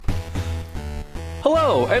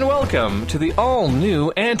Hello, and welcome to the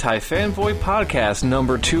all-new Anti-Fanboy Podcast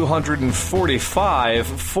number 245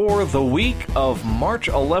 for the week of March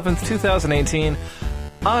 11th, 2018.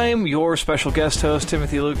 I'm your special guest host,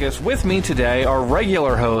 Timothy Lucas. With me today are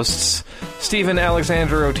regular hosts, Stephen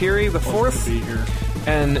Alexander O'Teary, the fourth,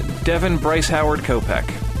 and Devin Bryce Howard Kopech.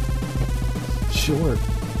 Sure.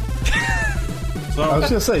 I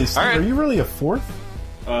was going to say, Steve, are you really a fourth?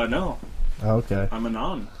 No. Oh, okay. I'm a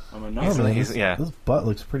non. Oh, man, this butt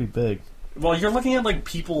looks pretty big. Well, you're looking at like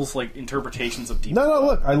people's like interpretations of deep. No,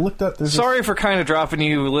 look. I looked at. Sorry for kind of dropping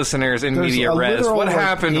you listeners in media res. What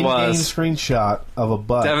happened was screenshot of a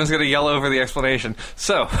butt. Devin's going to yell over the explanation.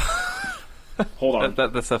 So, hold on.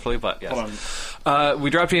 That's definitely butt. Yes. Hold on. We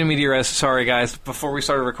dropped you in media res. Sorry, guys. Before we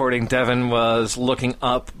started recording, Devin was looking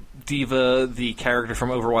up Diva, the character from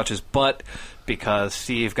Overwatch's butt, because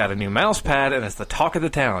Steve got a new mouse pad and it's the talk of the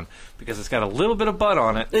town because it's got a little bit of butt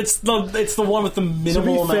on it. It's the one with the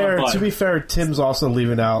minimal amount of butt. To be fair, Tim's also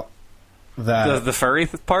leaving out that the furry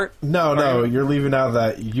part. No, you're leaving out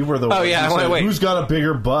that you were the one. Oh yeah, who said, wait. Who's got a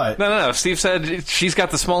bigger butt? No. Steve said she's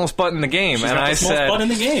got the smallest butt in the game, and I said butt in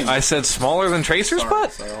the game. I said smaller than Tracer's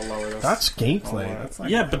butt. Sorry, I'll lower this. That's gameplay.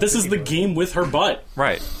 Yeah, but this is the game with her butt.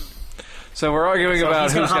 Right. So we're arguing about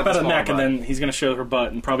he's going to hop out of the neck, butt. and then he's going to show her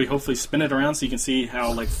butt, and probably hopefully spin it around so you can see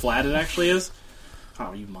how like flat it actually is.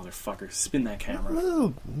 Oh, you motherfucker! Spin that camera.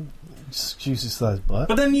 Oh, juicy sized butt.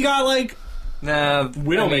 But then you got like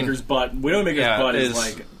Widowmaker's butt. Widowmaker's butt is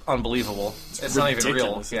like unbelievable. It's not even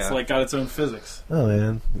real. Yeah. It's like got its own physics. Oh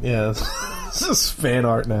man, yeah. This is fan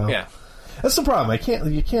art now. Yeah, that's the problem.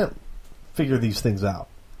 You can't figure these things out.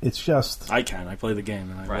 It's just I can. I play the game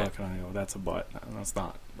and I look and I go, "That's a butt. No, that's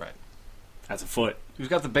not. Right. That's a foot." Who's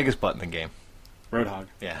got the biggest butt in the game? Roadhog.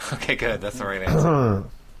 Yeah. Okay. Good. That's the right answer.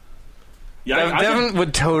 Yeah, Devin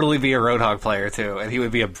would totally be a Roadhog player too, and he would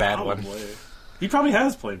be a bad one. He probably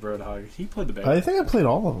has played Roadhog. He played the big. I think I played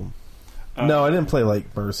all of them. No, I didn't play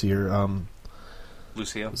like Mercy or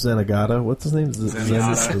Lucio. Zenigata. What's his name?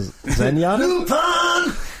 Zenyatta?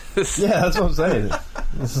 Lupin! Yeah, that's what I'm saying.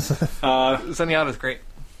 Zenyatta's great.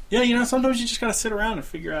 Yeah, sometimes you just gotta sit around and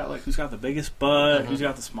figure out like who's got the biggest butt, who's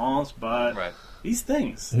got the smallest butt. Right. These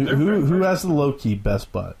things. Who has the low key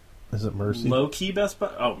best butt? Is it Mercy? Low key best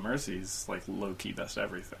butt? Oh, Mercy's like low key best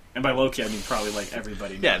everything. And by low key I mean probably like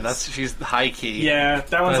everybody knows. Yeah, she's high key. Yeah,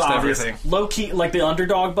 that one's best obvious. Everything. Low key, like the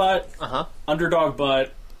underdog butt. Underdog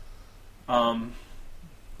butt. I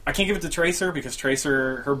can't give it to Tracer because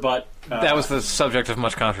Tracer, her butt. That was the subject of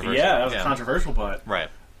much controversy. Yeah, that was a controversial butt. Right.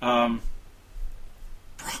 Probably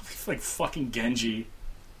like fucking Genji.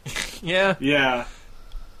 Yeah. Yeah.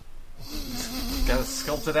 Got a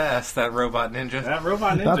sculpted ass, that robot ninja. That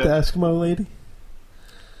robot ninja. Not the Eskimo lady?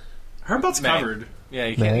 Her butt's covered. Yeah,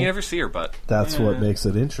 you never see her butt. That's what makes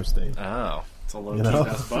it interesting. Oh. It's a low-key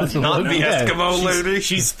best butt. Not the Eskimo lady.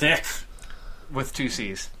 She's thick. With 2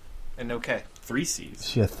 C's. And no K. 3 C's. Is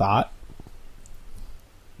she a thought?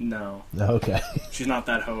 No. Okay. She's not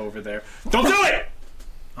that hoe over there. Don't do it!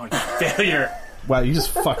 Oh, you failure. Wow, you just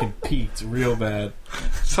fucking peaked real bad.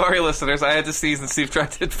 Sorry, listeners. I had to sneeze and Steve tried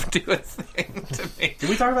to do a thing to me. Did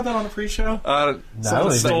we talk about that on the pre-show?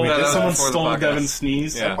 Someone stole Devin's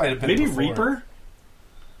sneeze. Yeah. Maybe Reaper?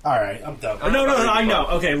 Alright, I'm done. No, I know.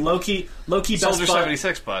 Okay, low-key best Soldier butt.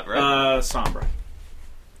 76 butt, right? Sombra.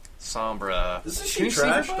 Sombra. Isn't she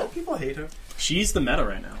trash? Don't people hate her? She's the meta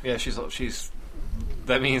right now. Yeah, she's.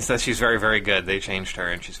 That means that she's very, very good. They changed her,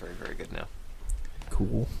 and she's very, very good now.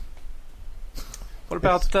 Cool. What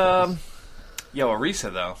about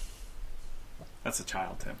Orisa though? That's a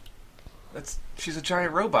child, Tim. She's a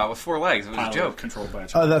giant robot with 4 legs. It was a joke. Controlled by a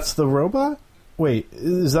child. Oh, that's the robot? Wait,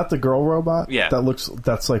 is that the girl robot? Yeah.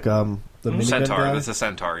 That's like the minigun Centaur. guy? That's a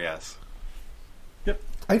centaur. Yes. Yep.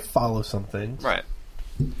 I follow some things. Right.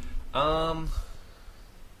 So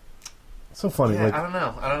funny. Yeah, like, I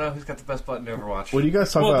don't know who's got the best butt in Overwatch. when you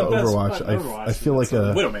guys talk about the best Overwatch, butt in Overwatch, I feel like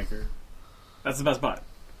a Widowmaker. That's the best butt.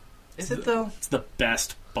 Is it though? It's the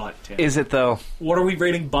best butt, Tim. Is it though? What are we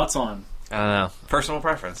rating butts on? I don't know. Personal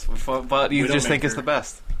preference. But you just think it's the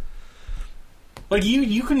best. Like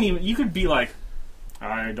you could be like,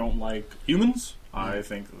 I don't like humans. I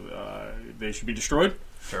think they should be destroyed.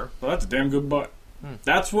 Sure. Well, that's a damn good butt.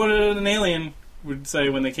 That's what an alien would say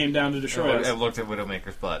when they came down to destroy us. I looked at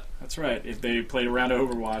Widowmaker's butt. That's right. If they played a round of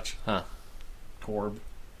Overwatch. Huh. Torb.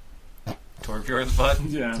 Torbjorn's butt?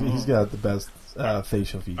 Yeah. He's got the best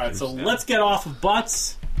facial features. Alright, so let's get off of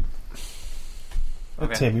butts.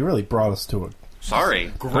 Okay. Tim, you really brought us to it.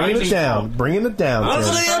 Sorry. Bringing it down. Bringing it down, That's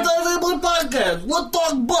Tim. the Anti-Fanboy Podcast. Let's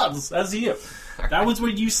talk butts. That's you. That was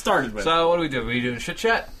what you started with. So what do? We doing shit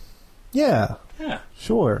chat? Yeah, yeah.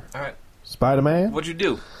 sure. All right. Spider-Man. What'd you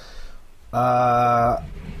do?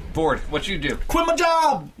 Bored. What'd you do? Quit my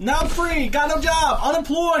job. Now I'm free. Got no job.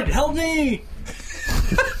 Unemployed. Help me.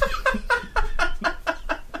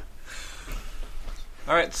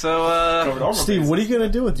 All right, so Steve, what are you going to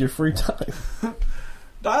do with your free time?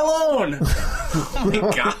 Die alone. oh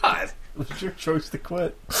my god. What's your choice to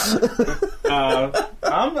quit? I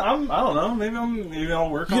don't know. Maybe I'll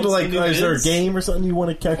work on is there a game or something you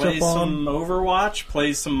want to catch play up on? some Overwatch,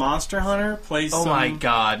 play some Monster Hunter, play some... Oh my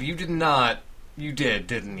god, you did not. You did,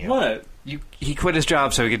 didn't you? What? He quit his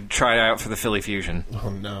job so he could try it out for the Philly Fusion. Oh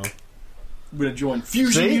no. I'm going to join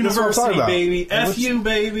Fusion University, baby. F you,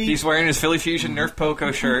 baby. He's wearing his Philly Fusion Nerf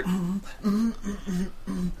Poco shirt.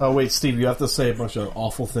 Oh, wait, Steve, you have to say a bunch of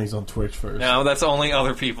awful things on Twitch first. No, that's only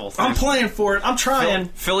other people. I'm playing for it. I'm trying.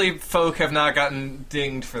 Philly folk have not gotten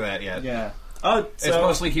dinged for that yet. Yeah. It's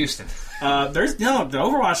mostly Houston. There's the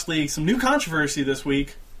Overwatch League, some new controversy this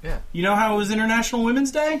week. Yeah. You know how it was International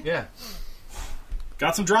Women's Day? Yeah.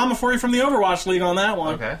 Got some drama for you from the Overwatch League on that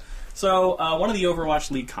one. Okay. So, one of the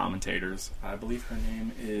Overwatch League commentators, I believe her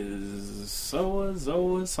name is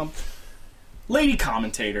Zoa something. Lady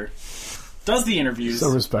commentator. Does the interviews. So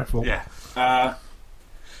respectful. Yeah.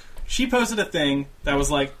 She posted a thing that was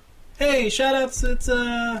like, hey, shout-outs, it's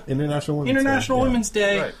International Women's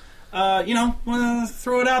Day. Right. Want to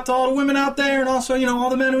throw it out to all the women out there and also, all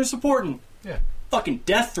the men who are supporting. Yeah. Fucking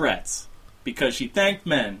death threats. Because she thanked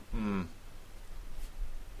men. Mm.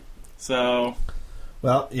 So...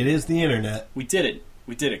 Well, it is the internet. We did it.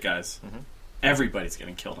 We did it, guys. Mm-hmm. Everybody's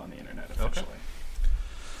getting killed on the internet, eventually.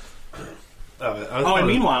 Okay. And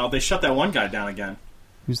meanwhile, they shut that one guy down again.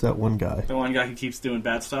 Who's that one guy? The one guy who keeps doing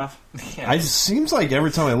bad stuff. Yeah. It seems like every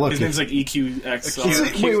time I look... His name's like EQX.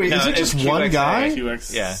 Is it just one guy?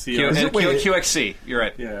 QX. Yeah. QXC. You're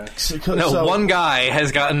right. Yeah. No, one guy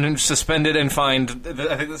has gotten suspended and fined.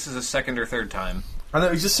 I think this is his second or third time. I know,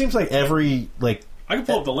 it just seems like every... I can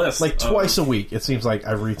pull up the list. Twice a week, it seems like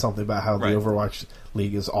I read something about how the Overwatch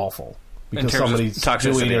League is awful. Because somebody's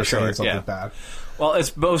doing or saying something bad. Well,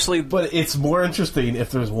 it's mostly... But it's more interesting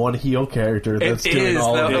if there's one heel character that's doing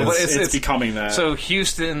all of it. It's becoming that. So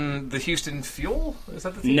the Houston Fuel? Is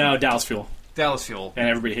that the team? No, Dallas Fuel. Dallas Fuel. And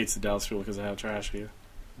everybody hates the Dallas Fuel because of how trash we are.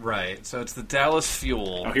 Right. So it's the Dallas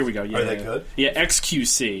Fuel. Oh, here we go. Yeah, are they good? Yeah,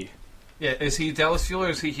 XQC. Yeah, is he Dallas Fuel or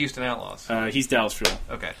is he Houston Outlaws? He's Dallas Fuel.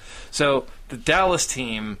 Okay. So the Dallas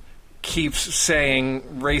team keeps saying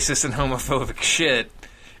racist and homophobic shit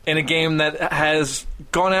in a game that has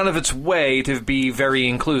gone out of its way to be very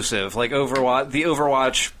inclusive. Like Overwatch, the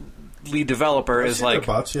Overwatch lead developer is like,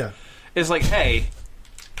 hey,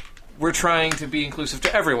 we're trying to be inclusive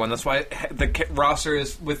to everyone. That's why the roster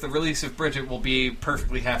is, with the release of Bridget, will be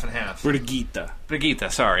perfectly half and half.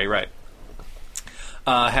 Brigitte, sorry, right.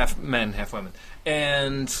 Half men, half women.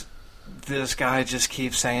 And this guy just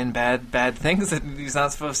keeps saying bad things that he's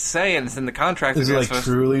not supposed to say, and it's in the contract. Is it like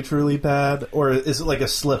truly bad, or is it like a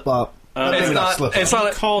slip up? It's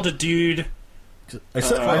not called a dude. I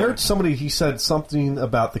heard somebody. He said something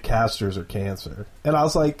about the casters or cancer, and I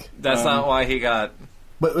was like, "That's not why he got."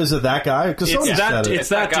 But is it that guy? Because it's that dude.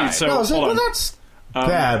 So well, that's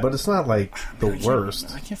bad, but it's not like the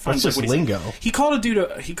worst. I can't find it's just lingo. He called a dude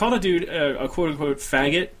a quote unquote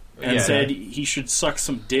faggot. And said he should suck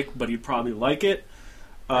some dick, but he'd probably like it.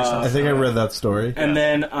 I think I read that story. And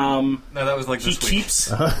then no, that was like this week.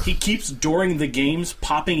 He keeps during the games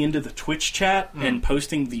popping into the Twitch chat and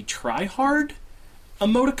posting the tryhard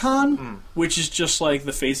emoticon, which is just like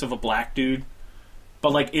the face of a black dude,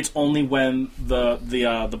 but like it's only when the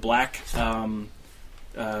black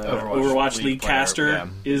Overwatch League caster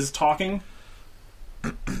is talking.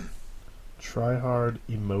 Tryhard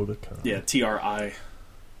emoticon. Yeah, TRI.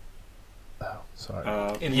 Oh,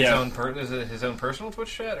 sorry. Is it his own personal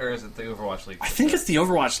Twitch chat, or is it the Overwatch League? I think it's the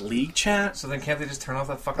Overwatch League chat. So then can't they just turn off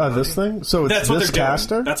that fucking this thing? So it's this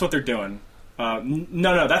caster? That's what they're doing.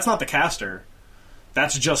 No, that's not the caster.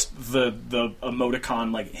 That's just the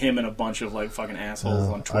emoticon, like him and a bunch of like fucking assholes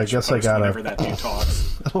on Twitch. I guess I gotta. Whenever that dude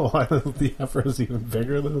talks. I don't know why the effort is even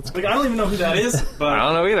bigger than it's. Like I don't even know who that is, but I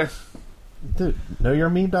don't know either. Dude,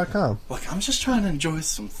 knowyourmeme.com. Look, I'm just trying to enjoy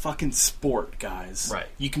some fucking sport, guys. Right.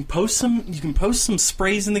 You can post some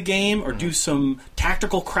sprays in the game, or do some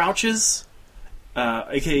tactical crouches,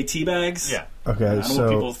 aka teabags. Yeah. Okay, I don't want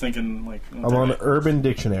people thinking like. I'm on Urban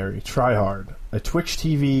Dictionary. Tryhard, a Twitch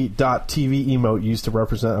TV emote used to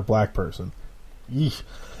represent a black person. Yeesh.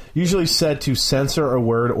 Usually said to censor a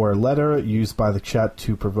word or a letter, used by the chat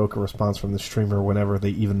to provoke a response from the streamer whenever they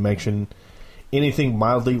even mention anything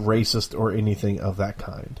mildly racist or anything of that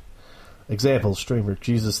kind. Example, streamer,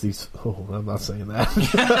 Jesus, these... Oh, I'm not saying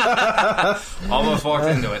that. Almost walked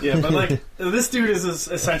into it. Yeah, but like this dude is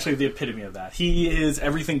essentially the epitome of that. He is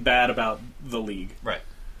everything bad about the league. Right.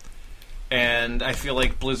 And I feel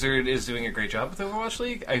like Blizzard is doing a great job with Overwatch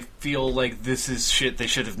League. I feel like this is shit they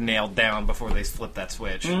should have nailed down before they flipped that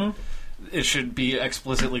switch. Mm-hmm. It should be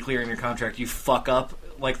explicitly clear in your contract. You fuck up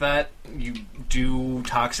like that, you do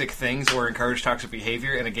toxic things or encourage toxic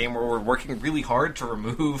behavior in a game where we're working really hard to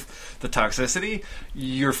remove the toxicity,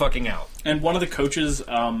 you're fucking out. And one of the coaches,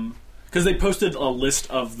 because they posted a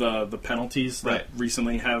list of the penalties that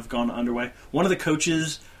recently have gone underway. One of the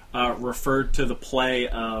coaches referred to the play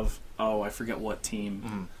of, I forget what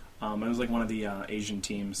team. It was like one of the Asian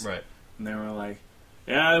teams. Right. And they were like,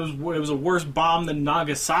 yeah, it was a worse bomb than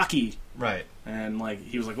Nagasaki. Right. And like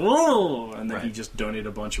he was like, whoa! And then he just donated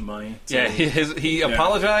a bunch of money. He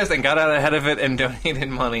apologized and got out ahead of it and donated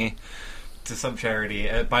money to some charity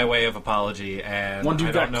by way of apology. And one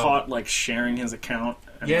dude got caught like sharing his account.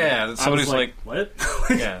 And somebody's like, what?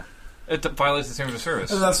 Yeah, it violates the terms of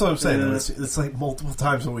service. And that's what I'm saying. Yeah. It's like multiple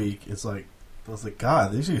times a week. It's like, I was like,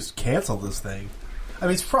 God, they should just cancel this thing. I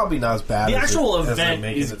mean, it's probably not as bad. The as actual it, event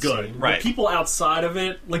as is good. Seem. Right. The people outside of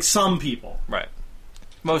it, like some people. Right.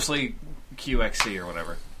 Mostly QXC or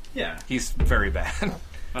whatever. Yeah. He's very bad.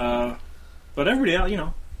 But everybody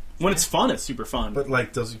else, when it's fun, it's super fun. But,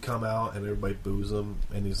 like, does he come out and everybody boos him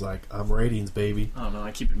and he's like, I'm ratings, baby? I don't know.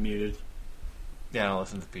 I keep it muted. Yeah, I don't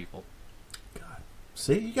listen to people. God.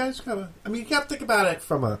 See, you guys gotta... I mean, you gotta think about it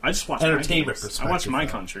from a I just watch entertainment perspective. I watch my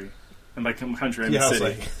country. And by country, I mean city.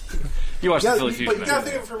 Like, you watch the Philly Fusion. But you gotta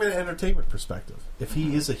think of it from an entertainment perspective. If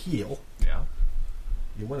he is a heel,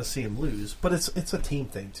 you want to see him lose. But it's a team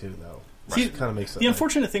thing, too, though. See, it kind of makes it... The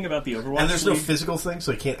unfortunate thing about the Overwatch and there's no League, physical thing,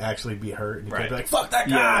 so he can't actually be hurt. And you can't be like, fuck that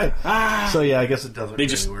Yeah. guy! So, yeah, I guess it doesn't they really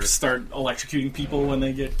just work. start electrocuting people when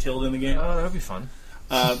they get killed in the game. Oh, that would be fun.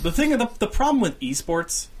 The problem with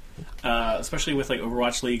esports, especially with like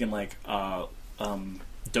Overwatch League and like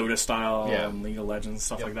Dota style and League of Legends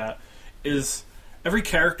stuff like that, is every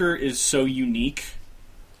character is so unique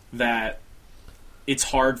that it's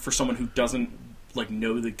hard for someone who doesn't like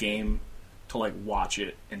know the game to like watch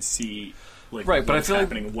it and see like but I what's feel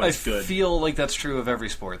happening and what's good. I feel like that's true of every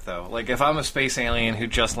sport, though. Like, if I'm a space alien who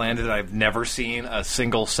just landed and I've never seen a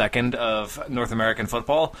single second of North American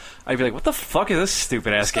football, I'd be like, what the fuck is this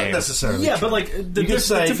stupid-ass game? Not necessarily true. But like the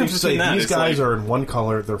difference between that these is guys like, are in one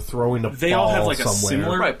color, they're throwing the they ball all have like somewhere. a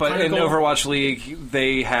similar Right, but in Overwatch League,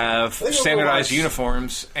 they have standardized Overwatch.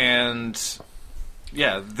 uniforms, and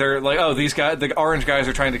they're like, these guys, the orange guys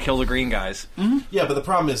are trying to kill the green guys. Mm-hmm. Yeah, but the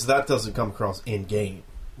problem is that doesn't come across in game,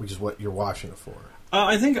 which is what you're watching it for.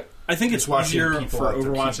 I think it's watching easier people for at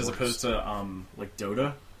their Overwatch as keyboards. opposed to like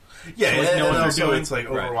Dota. Yeah, So, like, and know what they're also doing. it's like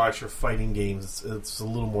Overwatch or fighting games. It's a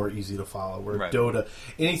little more easy to follow. Where Dota,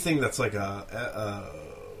 anything that's like a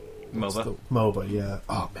MOBA. MOBA, yeah.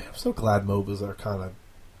 Oh man, I'm so glad MOBAs are kind of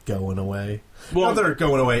going away. Well, not that they're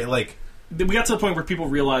going away. Like we got to the point where people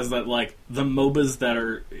realize that like the MOBAs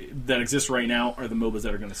that exist right now are the MOBAs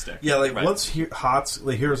that are going to stick. yeah, like once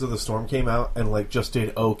Heroes of the Storm came out and like just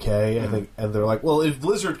did okay, I think, and they're like, well, if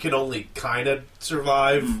Blizzard can only kind of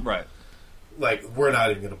survive, Right. like we're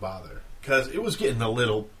not even going to bother because it was getting a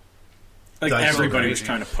little Like dicey. everybody was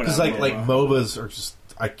trying to put out because like MOBA. MOBAs are just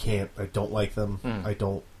I don't like them. I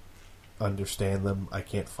don't understand them. I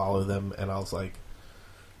can't follow them, and I was like,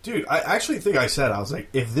 dude, I actually think I was like,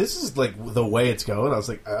 if this is like the way it's going, I was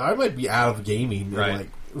like, I might be out of gaming in like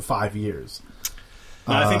 5 years.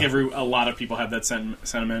 And I think a lot of people have that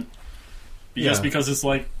sentiment because it's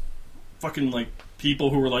like fucking like people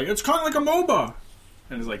who were like, it's kind of like a MOBA,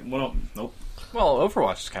 and it's like, well, nope. Well,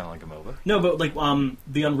 Overwatch is kind of like a MOBA. No, but like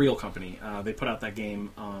the Unreal Company, they put out that game.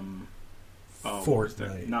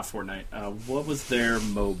 Fortnite, not Fortnite. What was their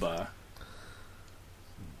MOBA?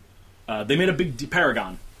 They made a big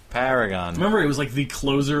Paragon. Remember, it was like the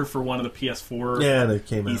closer for one of the PS4 Yeah, they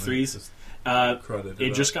came out E3s.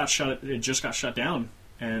 It just got shut. It just got shut down,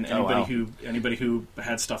 and anybody who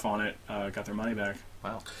had stuff on it got their money back.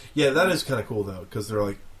 Wow. Yeah, that is kind of cool though, because they're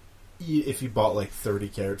like, if you bought like 30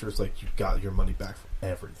 characters, like you got your money back for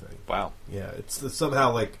everything. Wow. Yeah, it's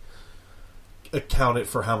somehow like accounted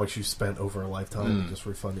for how much you spent over a lifetime and just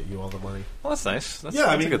refunded you all the money. Well, that's nice. That's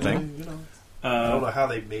I a mean, good thing. I don't know how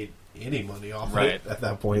they made any money off of it at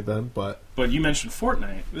that point then, but you mentioned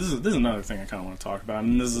Fortnite. This is another thing I kind of want to talk about,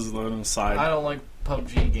 and this is a little aside. I don't like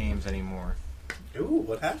PUBG games anymore. ooh,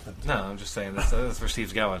 what happened? No, I'm just saying that's where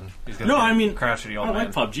Steve's going. He's gonna crotchety old I man.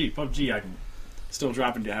 like PUBG. PUBG, I can still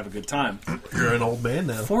drop in to have a good time. You're an old man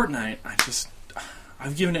now. Fortnite,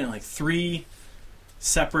 I've given it like 3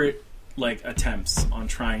 separate like attempts on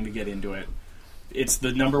trying to get into it. It's the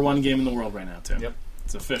 #1 game in the world right now, Tim. Yep.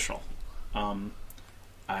 It's official.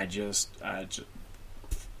 I just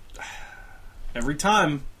every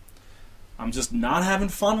time I'm just not having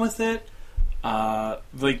fun with it.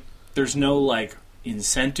 Like there's no like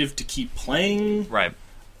incentive to keep playing. Right.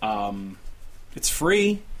 It's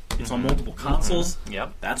free. It's on multiple consoles.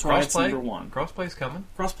 Yep. That's why it's #1. Crossplay's coming.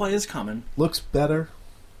 Crossplay is coming. Looks better.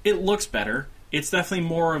 It looks better. It's definitely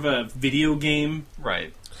more of a video game.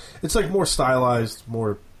 Right. It's like more stylized,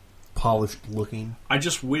 more polished looking. I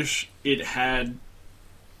just wish it had,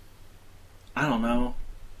 I don't know,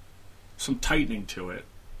 some tightening to it.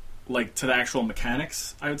 Like, to the actual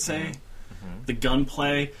mechanics, I would say. Mm-hmm. The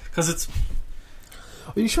gunplay. Because it's...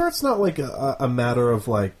 Are you sure it's not like a matter of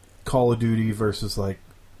like Call of Duty versus like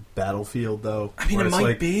Battlefield, though? I mean, it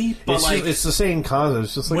might be, but it's like... it's the same concept.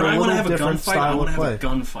 It's just like when a I want to little have a different gunfight, I style want of to play. have a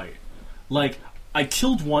gunfight. Like, I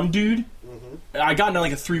killed one dude. I got into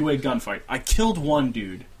like a 3-way gunfight. I killed one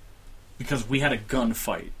dude because we had a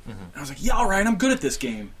gunfight. And I was like, yeah, alright, I'm good at this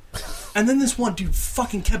game. And then this one dude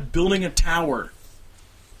fucking kept building a tower.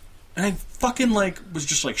 And I fucking like was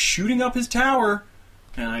just like shooting up his tower.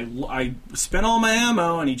 And I spent all my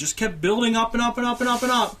ammo and he just kept building up and up and up and up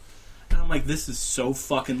and up. And I'm like, this is so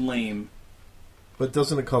fucking lame. But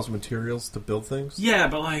doesn't it cost materials to build things? Yeah,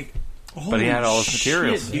 but like... But he had all his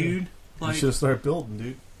materials. Shit, dude. Like, You should start building,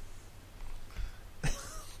 dude.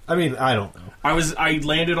 I mean, I don't know. I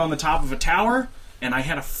landed on the top of a tower, and I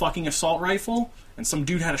had a fucking assault rifle, and some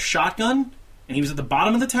dude had a shotgun, and he was at the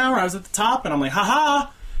bottom of the tower, I was at the top, and I'm like,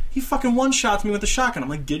 haha! He fucking one-shots me with a shotgun. I'm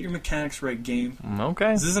like, get your mechanics right, game.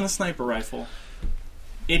 Okay. This isn't a sniper rifle.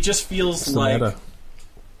 It just feels It's the like... meta.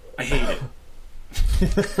 I hate it.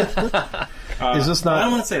 Is this not? I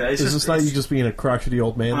don't want to say that. Is this not you just being a crotchety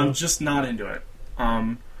old man? I'm though? just not into it.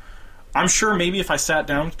 I'm sure maybe if I sat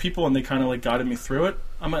down with people and they kind of like guided me through it,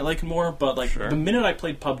 I might like it more. But like Sure. the minute I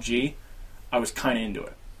played PUBG, I was kind of into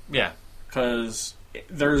it Yeah. because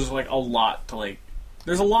there's like a lot to like.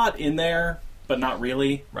 There's a lot in there, but not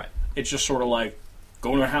really. Right. It's just sort of like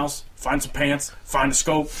go into a house, find some pants, find a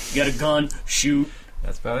scope, get a gun, shoot.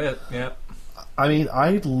 That's about it. Yeah. I mean,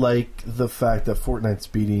 I like the fact that Fortnite's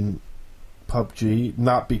beating PUBG,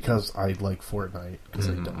 not because I like Fortnite, because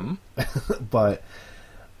I don't, but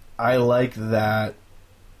I like that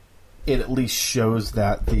it at least shows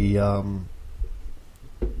that the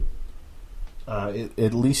it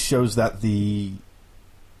at least shows that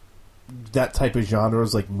that type of genre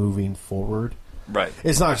is like moving forward. Right.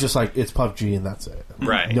 It's not just like it's PUBG and that's it.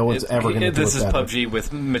 Right. No one's ever going to do it This is better. PUBG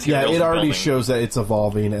with Yeah, materials. it already building. shows that it's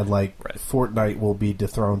evolving, and like Right. Fortnite will be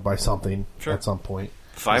dethroned by something Sure. at some point.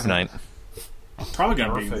 Five Night. Probably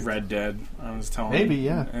gonna be Perfect. Red Dead. I was telling Maybe, you.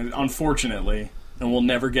 yeah. And unfortunately, and we'll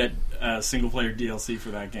never get a single player DLC for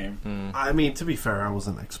that game. I mean, to be fair, I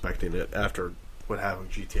wasn't expecting it after what happened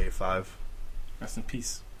with GTA 5. Rest in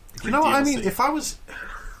peace. You know, I mean, DLC. if I was...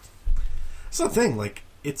 It's the thing, like,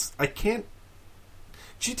 I can't...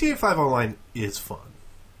 GTA 5 Online is fun,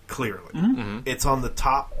 clearly. It's on the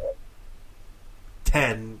top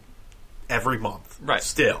 10 every month. Right.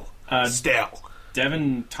 Still.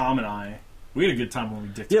 Devin, Tom, and I, we had a good time when we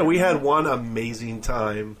did. Yeah, we had one amazing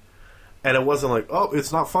time, and it wasn't like, oh,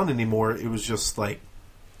 it's not fun anymore. It was just like,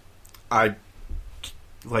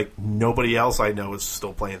 nobody else I know is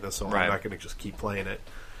still playing this, so Right. I'm not going to just keep playing it.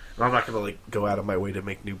 And I'm not going to like go out of my way to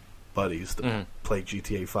make new buddies to play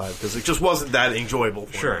GTA 5 because it just wasn't that enjoyable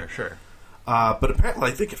for me. Sure. But apparently,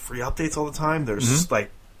 I think get free updates all the time. There's like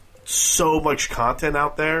so much content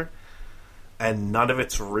out there, and none of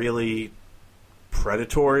it's really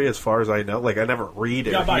predatory, as far as I know. Like I never read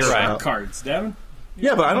You it. got to buy hear shark about- cards, Devin.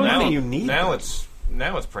 Yeah, but I don't Now, think you need. now them.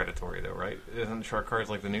 it's predatory though, right? Isn't shark cards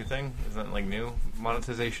like the new thing? Isn't it like new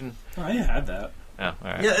monetization? Oh, I had that. Oh, all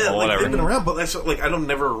right. Yeah, Well, like, whatever. they've been around, but that's, like I don't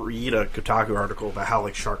never read a Kotaku article about how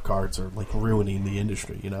like shark cards are like ruining the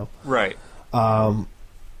industry. You know. Right.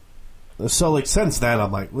 So like since then,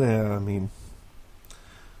 I'm like, well, I mean,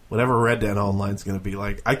 whatever Red Dead Online's going to be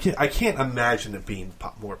like, I can't imagine it being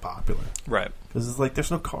more popular Right. because it's like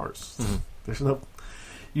there's no cars, there's no.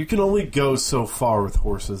 You can only go so far with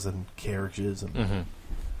horses and carriages and.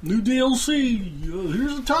 New DLC.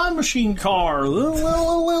 Here's a time machine car.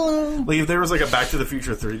 Like if there was like a Back to the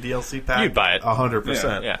Future 3 DLC pack, You'd buy it.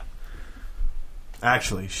 100%. Yeah.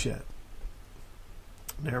 Actually, shit.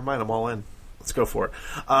 Never mind, I'm all in. Let's go for it.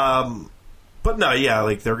 But no, yeah,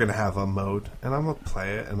 like they're gonna have a mode, and I'm gonna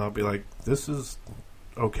play it, and I'll be like, "This is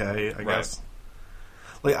okay, I guess."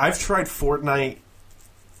 Like I've tried Fortnite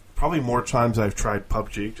probably more times than I've tried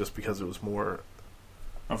PUBG, just because it was more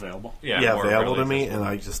Available. Yeah. more available to readily me,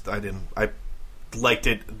 accessible. and I liked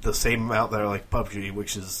it the same amount that I like PUBG,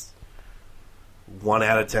 which is 1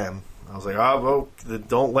 out of 10. I was like, oh, well,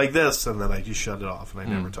 don't like this, and then I just shut it off, and I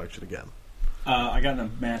never touched it again. I got in a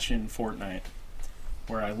match in Fortnite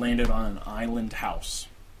where I landed on an island house.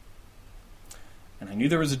 And I knew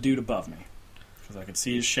there was a dude above me. Because I could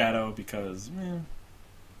see his shadow because,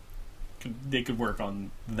 they could work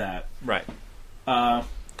on that. Right. I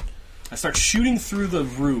start shooting through the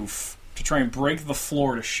roof to try and break the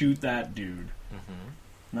floor to shoot that dude.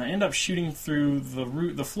 And I end up shooting through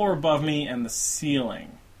the floor above me and the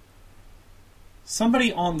ceiling.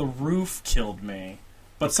 Somebody on the roof killed me,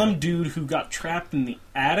 but some dude who got trapped in the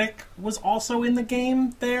attic was also in the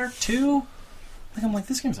game there too. I'm like,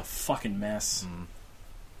 this game's a fucking mess.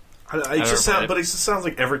 It just sounds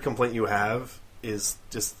like every complaint you have is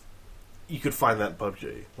just you could find that in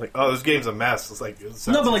PUBG. Like, oh, this game's a mess. It's like it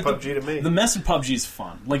sounds like PUBG to me. The mess in PUBG is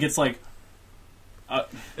fun. Like it's like.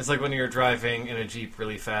 It's like when you're driving in a Jeep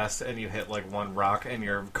really fast and you hit like one rock and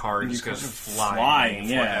your car just goes flying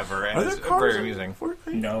forever. And it's very amusing.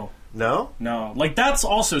 No. Like that's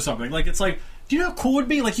also something. Like it's like, do you know how cool it would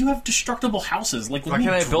be? Like you have destructible houses. Like why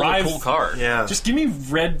can't I build a cool car? Yeah. Just give me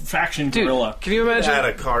Red Faction Gorilla. Can you imagine? Add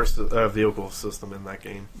a vehicle system in that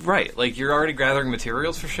game. Right. Like you're already gathering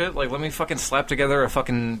materials for shit. Like let me fucking slap together a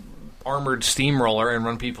fucking armored steamroller and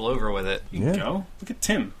run people over with it. You can go. Look at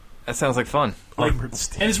Tim. That sounds like fun. Like,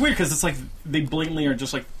 and it's weird because it's like they blatantly are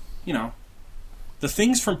just like, you know, the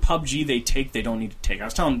things from PUBG they don't need to take. I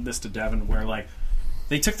was telling this to Devin where like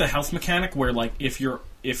they took the health mechanic where like if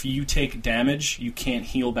you take damage you can't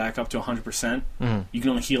heal back up to 100%. You can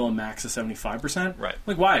only heal a max of 75%. Right.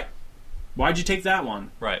 Like why? Why'd you take that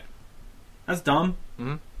one? Right. That's dumb.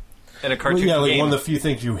 In a cartoon like game. one of the few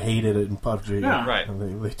things you hated in PUBG. Yeah. Right.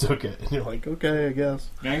 And they took it. And you're like, okay, I guess.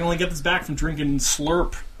 I can only get this back from drinking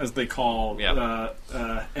Slurp, as they call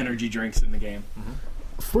energy drinks in the game.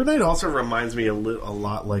 Fortnite also reminds me a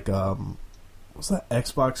lot like what's that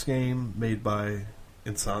Xbox game made by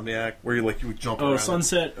Insomniac where you would jump around. Oh,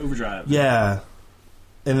 Sunset Overdrive. Yeah,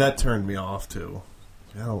 and that turned me off too.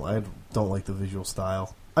 I don't like the visual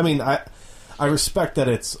style. I mean, I respect that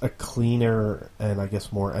it's a cleaner and I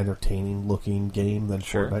guess more entertaining looking game than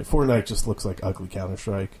Fortnite. Fortnite just looks like ugly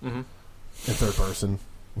Counter-Strike in third person,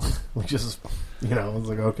 which is, it's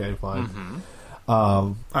like, okay, fine.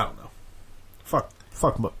 I don't know. Fuck.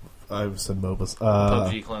 I said MOBAs.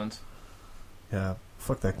 PUBG clones. Yeah,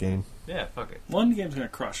 fuck that game. Yeah, fuck it. One game's gonna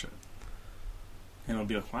crush it, and it'll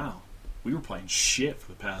be like, wow, we were playing shit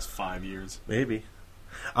for the past 5 years. Maybe.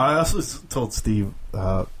 I also told Steve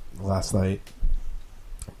last night,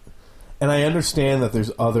 and I understand that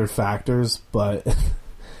there's other factors, but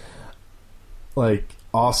like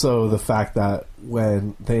also the fact that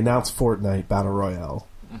when they announced Fortnite Battle Royale,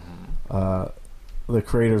 the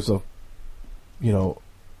creators of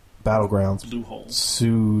Battlegrounds Bluehole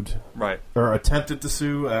sued, right, or attempted to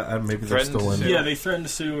sue, and maybe they're still in. Yeah, they threatened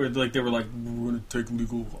to sue, or like they were like, we're going to take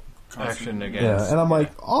legal action against. Yeah, and I'm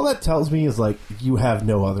like, all that tells me is like you have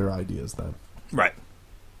no other ideas then, right?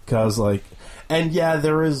 Because like, and yeah,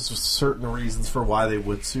 there is certain reasons for why they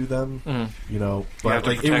would sue them, but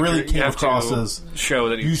like it really came across as show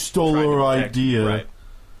that you stole our idea, right?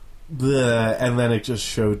 Bleh, and then it just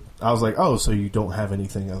showed. I was like, oh, so you don't have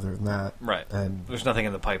anything other than that, right? And there's nothing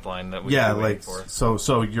in the pipeline that we can wait for.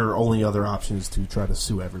 So your only other option is to try to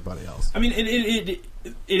sue everybody else. I mean, it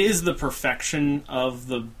is the perfection of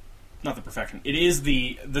the. Not the perfection. It is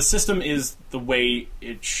the system is the way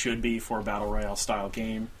it should be for a battle royale style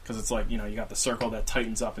game because it's like you got the circle that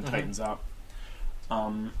tightens up and tightens up.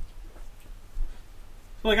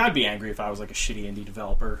 Like I'd be angry if I was like a shitty indie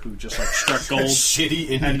developer who just like struck gold, shitty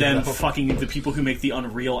indie and then developer. Fucking the people who make the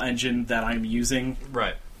Unreal Engine that I'm using,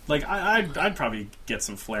 right? Like I'd probably get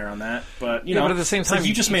some flair on that, but but at the same time, like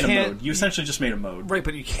you just made a mode. You essentially just made a mode, right?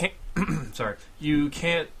 But you can't. Sorry, you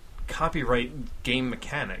can't copyright game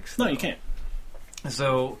mechanics. No, you can't.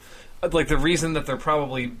 So, like the reason that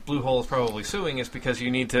Bluehole is probably suing is because you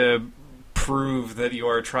need to prove that you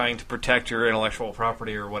are trying to protect your intellectual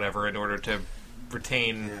property or whatever in order to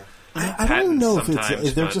retain. Yeah. I don't know if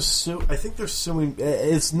they're just I think they're suing.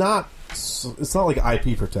 It's not like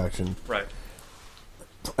IP protection, right?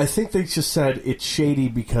 I think they just said it's shady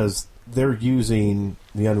because they're using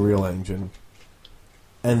the Unreal Engine.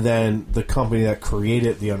 And then the company that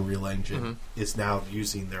created the Unreal Engine is now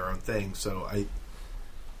using their own thing. So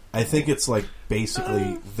I think it's like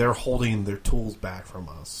basically they're holding their tools back from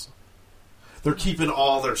us. They're keeping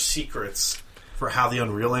all their secrets for how the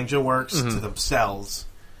Unreal Engine works to themselves,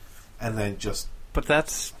 and then just But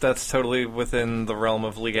that's totally within the realm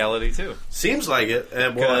of legality too. Seems like it.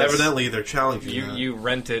 And, well, evidently they're challenging you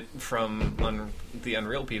rent it from the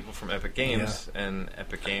Unreal people from Epic Games, and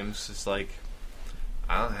Epic Games is like,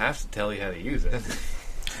 I don't have to tell you how to use it.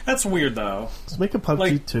 That's weird, though. Let's make a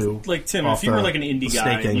PUBG 2. Like, Tim, if you were like an indie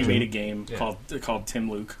guy and you made a game called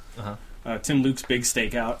Tim Luke, Tim Luke's Big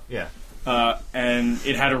Stakeout, and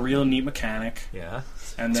it had a real neat mechanic,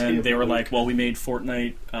 and then they were like, well, we made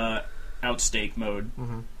Fortnite Outstake mode,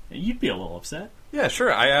 you'd be a little upset. Yeah,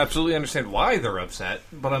 sure. I absolutely understand why they're upset,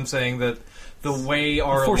 but I'm saying that the way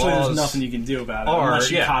our Unfortunately, laws there's nothing you can do about it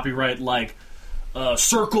unless you copyright, like,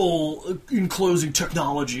 circle enclosing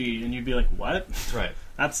technology, and you'd be like, what? Right.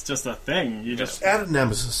 That's just a thing. You just add a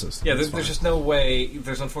nemesis system. Yeah, there's just no way.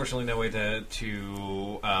 There's unfortunately no way to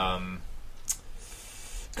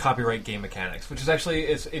copyright game mechanics, which is actually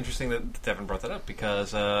it's interesting that Devin brought that up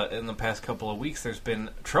because in the past couple of weeks there's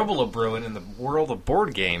been trouble brewing in the world of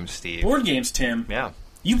board games. Steve, board games, Tim. Yeah,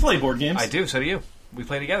 you play board games. I do. So do you. We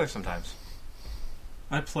play together sometimes.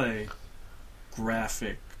 I play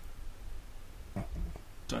graphic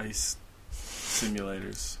dice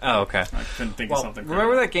simulators. Oh, okay. I couldn't think of something.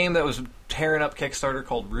 Remember that game that was tearing up Kickstarter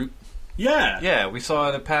called Root? Yeah. Yeah, we saw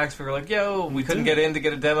it at PAX. We were like, yo, we couldn't get in to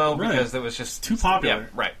get a demo because it was just too popular. Yeah,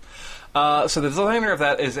 right. So the designer of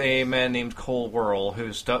that is a man named Cole Whirl,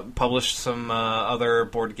 who's published some other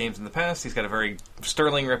board games in the past. He's got a very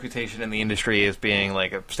sterling reputation in the industry as being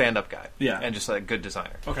like a stand-up guy. Yeah. And just a good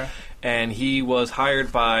designer. Okay. And he was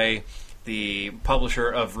hired by the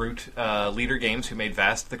publisher of Root, Leader Games, who made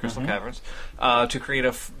Vast, the Crystal Caverns, to create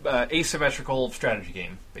a asymmetrical strategy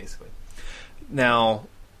game, basically. Now,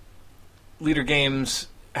 Leader Games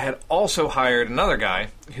had also hired another guy,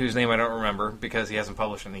 whose name I don't remember because he hasn't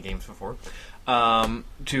published any games before,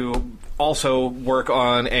 to also work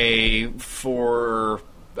on a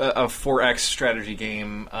 4X strategy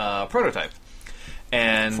game prototype.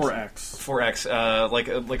 And 4X,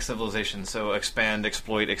 like Civilization. So expand,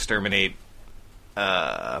 exploit, exterminate,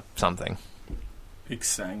 something.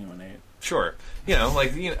 Exsanguinate. Sure,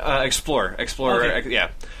 explore, okay.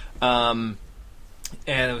 yeah.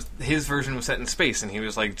 And his version was set in space, and he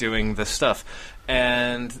was like doing this stuff,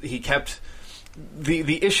 and he kept.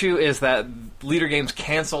 The issue is that Leader Games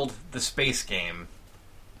canceled the space game.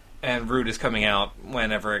 And Root is coming out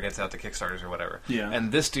whenever it gets out to Kickstarters or whatever. Yeah.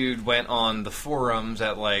 And this dude went on the forums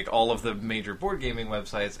at like all of the major board gaming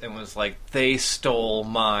websites and was like, they stole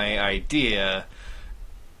my idea.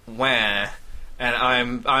 Wah.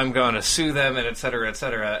 And I'm going to sue them and et cetera, et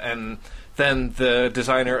cetera. And then the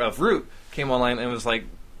designer of Root came online and was like,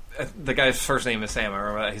 the guy's first name is Sam. I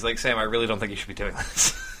remember that. He's like, Sam, I really don't think you should be doing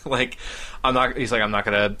this. I'm not going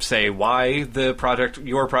to say why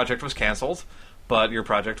your project was canceled. But your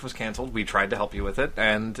project was canceled. We tried to help you with it,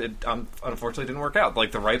 and it unfortunately didn't work out.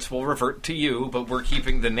 Like, the rights will revert to you, but we're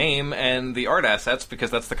keeping the name and the art assets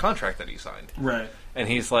because that's the contract that he signed. Right. And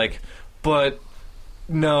he's like, but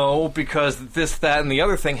no, because this, that, and the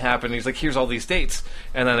other thing happened. He's like, here's all these dates.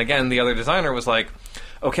 And then again, the other designer was like,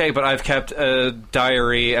 okay, but I've kept a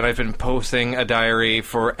diary, and I've been posting a diary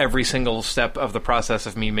for every single step of the process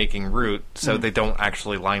of me making Root, so they don't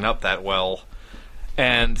actually line up that well.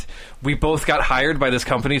 And we both got hired by this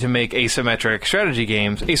company to make asymmetric strategy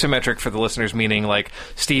games. Asymmetric, for the listeners, meaning like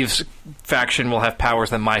Steve's faction will have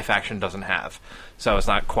powers that my faction doesn't have. So it's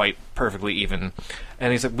not quite perfectly even.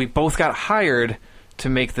 And he's like, we both got hired to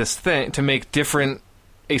make this thing, to make different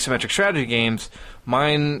asymmetric strategy games.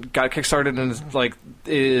 Mine got kickstarted and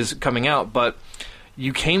is coming out, but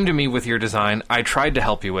you came to me with your design. I tried to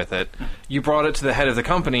help you with it. You brought it to the head of the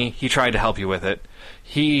company. He tried to help you with it.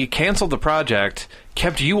 He canceled the project,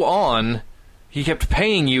 kept you on. He kept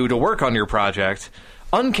paying you to work on your project,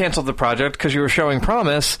 uncanceled the project because you were showing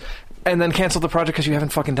promise, and then canceled the project because you haven't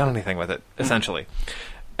fucking done anything with it, essentially.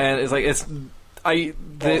 And it's like,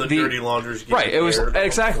 the dirty laundry's getting right. It was aired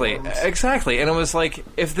exactly, and it was like,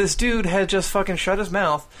 if this dude had just fucking shut his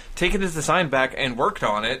mouth, taken his design back, and worked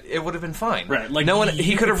on it, it would have been fine. Right. Like, no one,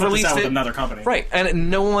 he could have released it with another company. Right, and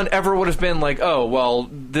no one ever would have been like, oh, well,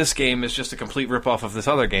 this game is just a complete ripoff of this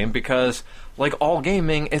other game, because like all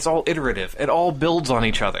gaming, it's all iterative. It all builds on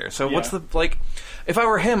each other. So what's the like? If I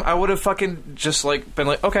were him, I would have fucking just like been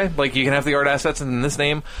like, okay, like you can have the art assets in this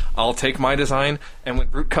name. I'll take my design, and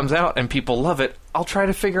when Root comes out and people love it, I'll try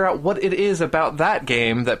to figure out what it is about that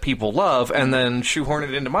game that people love, and then shoehorn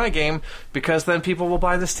it into my game, because then people will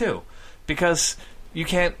buy this too. Because you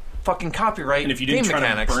can't fucking copyright and if you game didn't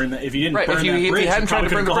mechanics. If you didn't right, burn if that bridge, he hadn't tried to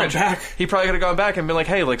burn the bridge, he probably could have gone back and been like,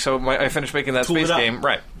 hey, like, so I finished making that space game.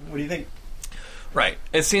 Right. What do you think? Right.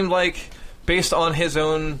 It seemed like, based on his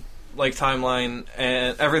own like timeline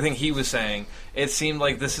and everything he was saying, It seemed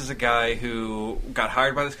like this is a guy who got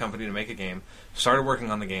hired by this company to make a game, started working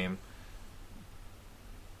on the game,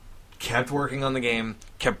 kept working on the game,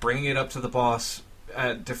 kept bringing it up to the boss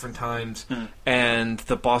at different times, and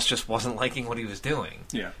the boss just wasn't liking what he was doing.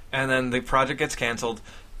 Yeah. And then the project gets canceled.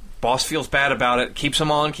 Boss feels bad about it, keeps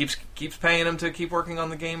him on, keeps paying him to keep working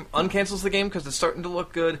on the game, uncancels the game because it's starting to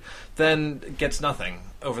look good, then gets nothing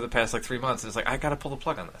over the past 3 months. It's like, I gotta pull the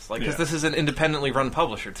plug on this, because this is an independently run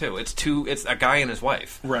publisher too. It's a guy and his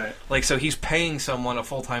wife, right? So he's paying someone a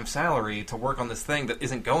full-time salary to work on this thing that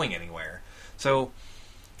isn't going anywhere. So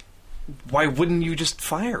why wouldn't you just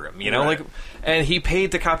fire him? Right. And he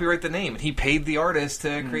paid to copyright the name, and he paid the artist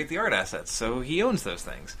to create the art assets, so he owns those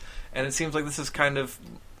things. And it seems like this is kind of.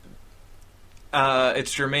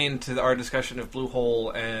 It's germane to our discussion of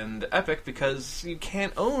Bluehole and Epic because you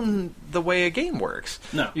can't own the way a game works.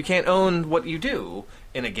 No. You can't own what you do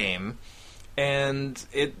in a game. And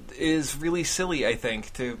it is really silly, I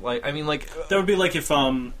think, to, that would be like if,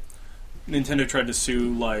 Nintendo tried to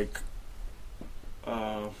sue,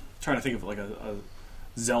 trying to think of, a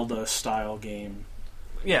Zelda-style game.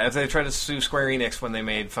 Yeah, if they tried to sue Square Enix when they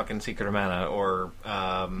made fucking Secret of Mana or,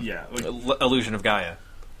 Illusion of Gaia.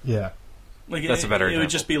 Yeah. That's a better example. It would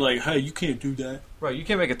just be like, hey, you can't do that. Right, you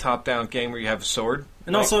can't make a top-down game where you have a sword.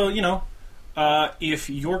 And also, if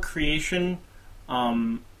your creation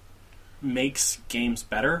makes games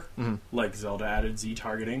better, like Zelda added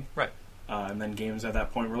Z-targeting, right, and then games at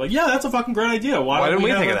that point were like, yeah, that's a fucking great idea. Why didn't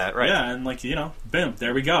we think of that? Right. Yeah, and boom,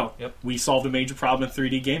 there we go. Yep. We solved a major problem in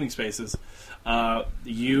 3D gaming spaces. Because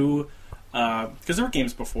there were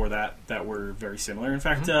games before that were very similar. In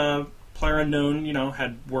fact, PlayerUnknown,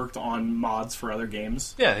 had worked on mods for other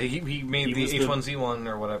games. Yeah, he made the H1Z1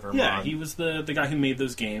 or whatever. Yeah, mod. he was the guy who made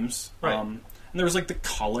those games. Right. And there was the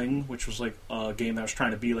Culling, which was a game that was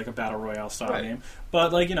trying to be a battle royale style game.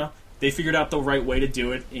 But they figured out the right way to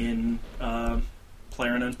do it in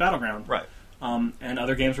PlayerUnknown's Battleground. Right. And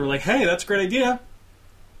other games were like, hey, that's a great idea.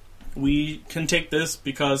 We can take this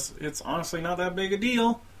because it's honestly not that big a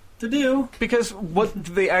deal to do. Because what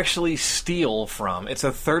do they actually steal from? It's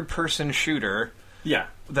a third-person shooter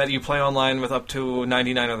that you play online with up to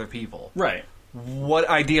 99 other people. Right. What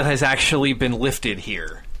idea has actually been lifted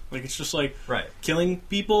here? It's just killing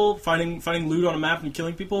people, finding loot on a map and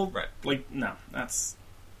killing people. Right. No, it's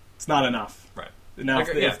not enough. Right. Now,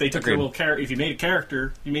 if they took a little character, if you made a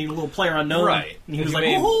character, you made a little PlayerUnknown, right? And he was like,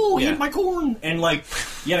 "Oh, eat my corn!" And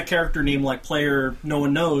you had a character named Player No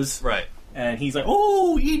One Knows, right? And he's like,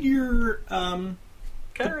 "Oh, eat your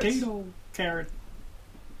potato carrot."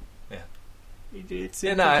 Yeah.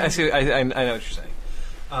 I see. I know what you're saying.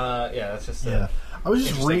 That's just I was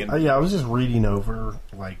just reading over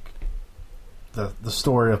the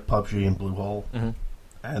story of PUBG and Bluehole.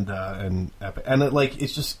 And Epic, and it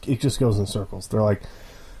just goes in circles. They're like,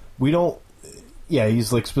 we don't. Yeah, he's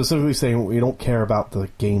specifically saying we don't care about the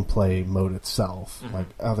gameplay mode itself.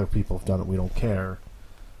 Other people have done it, we don't care.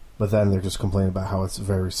 But then they're just complaining about how it's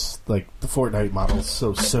very the Fortnite model is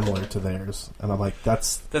so similar to theirs, and I'm like,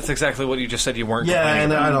 that's exactly what you just said. You weren't. Yeah,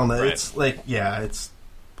 and about. I don't know. Right.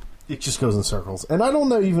 It just goes in circles, and I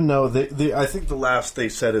don't even know. I think the last they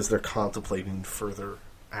said is they're contemplating further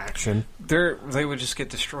action. They would just get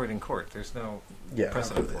destroyed in court. There's no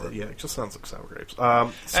precedent for it. Yeah, it just sounds like sour grapes.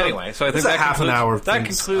 Anyway, so I think that half an hour. That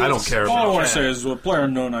concludes. I don't care. All I want to say is,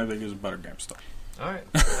 PlayerUnknown, I think, is a better game stuff. All right.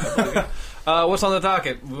 What's on the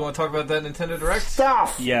docket? We want to talk about that Nintendo Direct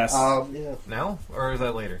stuff. Yes. Now, or is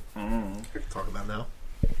that later? We can talk about now.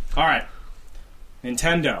 All right.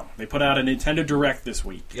 Nintendo. They put out a Nintendo Direct this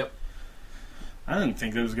week. Yep. I didn't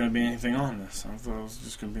think there was going to be anything on this. I thought it was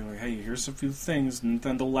just going to be like, hey, here's a few things,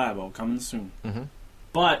 Nintendo Labo, coming soon. Mm-hmm.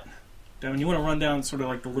 But, Devin, you want to run down sort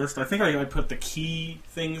of the list? I think I put the key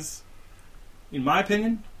things, in my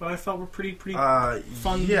opinion, what I felt were pretty fun.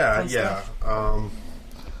 Fun stuff.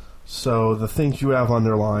 So, the things you have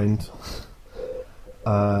underlined,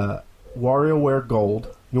 WarioWare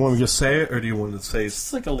Gold. You want me to just say it, or do you want to say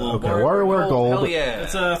it's like a little... Okay, WarioWare Gold. Hell yeah.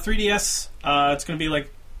 It's a 3DS. It's going to be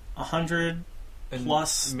 100...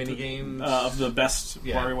 plus minigames of the best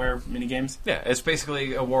WarioWare minigames. Yeah, it's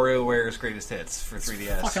basically a WarioWare's greatest hits for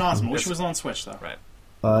 3DS. Fucking awesome. Wish it was on Switch though. Right.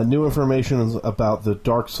 New information about the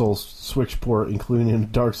Dark Souls Switch port, including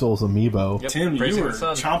Dark Souls Amiibo. Yep. Tim, you were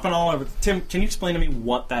chomping all over. Tim, can you explain to me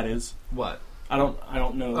what that is? What? I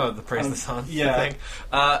don't know. Oh, the Praise the Sun thing.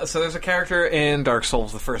 So there's a character in Dark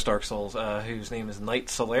Souls, the first Dark Souls, whose name is Knight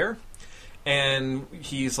Solaire, and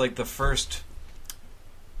he's the first.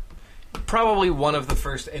 Probably one of the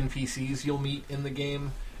first NPCs you'll meet in the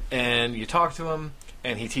game, and you talk to him,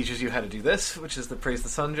 and he teaches you how to do this, which is the praise the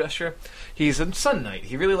sun gesture. He's a sun knight.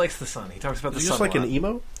 He really likes the sun. He talks about the sun. Just like an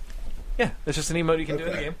emote? Yeah, it's just an emote you can do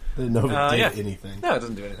in the game. I didn't know if it did anything. No, it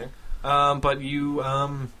doesn't do anything. But you,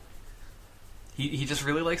 he just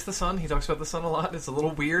really likes the sun. He talks about the sun a lot. It's a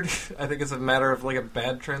little weird. I think it's a matter of like a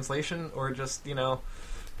bad translation, or just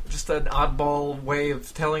just an oddball way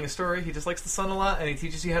of telling a story. He just likes the sun a lot, and he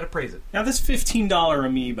teaches you how to praise it. Now, this $15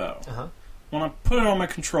 amiibo, when I put it on my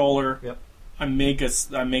controller, I make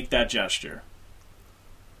that gesture.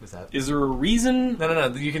 What's that? Is there a reason? No.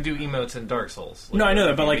 You can do emotes in Dark Souls. No, I know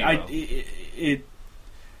that, but like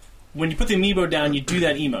when you put the amiibo down, you do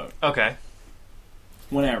that emote. Okay.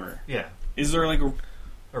 Whenever. Yeah. Is there like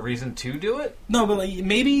a reason to do it? No, but like,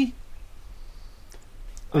 maybe.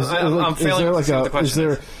 I'm failing to see what the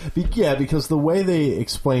question is. Yeah, because the way they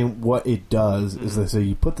explain what it does is they say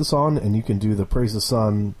you put this on and you can do the Praise the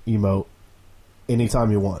Sun emote anytime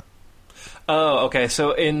you want. Oh, okay.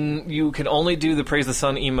 So you can only do the Praise the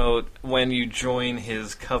Sun emote when you join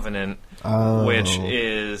his covenant, which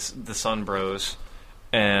is the Sun Bros.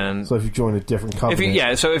 And so if you join a different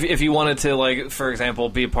covenant, so if you wanted to, like, for example,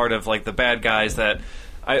 be a part of like the bad guys that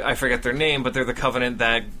I forget their name, but they're the covenant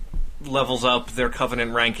that levels up their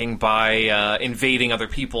covenant ranking by invading other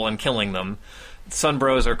people and killing them. Sun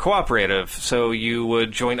Bros are cooperative, so you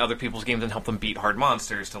would join other people's games and help them beat hard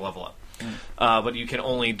monsters to level up. But you can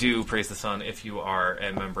only do Praise the Sun if you are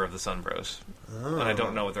a member of the Sun Bros. And I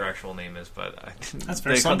don't know what their actual name is, but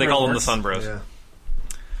they call them the Sun Bros. Yeah.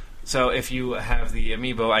 So if you have the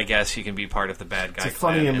amiibo, I guess you can be part of the bad guy. It's a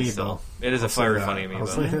funny amiibo. It is a very funny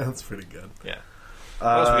amiibo. That's pretty good. Yeah.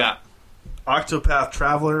 What else we got? Octopath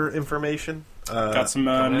Traveler information. Got some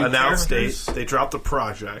announced date. They dropped the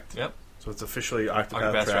project. Yep. So it's officially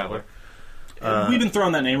Octopath Traveler. We've been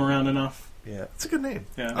throwing that name around enough. Yeah, it's a good name.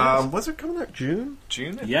 Yeah. Was it coming out June?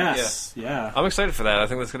 June? Yes. Yeah. I'm excited for that. I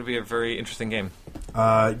think that's going to be a very interesting game.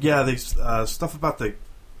 They stuff about the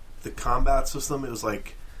combat system. It was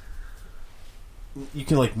like you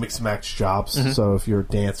can like mix and match jobs. Mm-hmm. So if you're a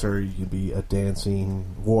dancer, you can be a dancing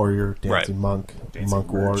warrior, dancing monk,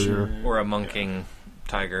 monk warrior, or a monking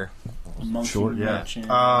tiger. Sure, yeah.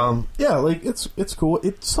 Like it's cool.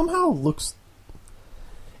 It somehow looks.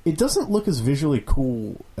 It doesn't look as visually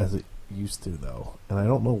cool as it used to, though, and I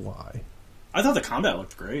don't know why. I thought the combat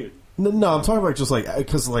looked great. No, I'm talking about just like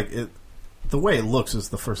because like the way it looks is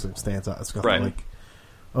the first thing that stands out. It's got like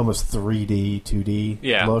almost 3D,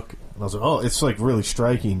 2D look, and I was like, oh, it's like really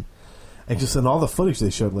striking. And just in all the footage they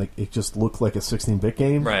showed, like it just looked like a 16-bit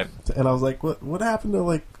game, right? And I was like, what happened to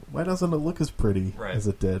like? Why doesn't it look as pretty as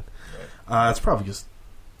it did? Right. It's probably just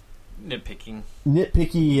nitpicky,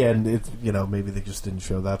 and it's maybe they just didn't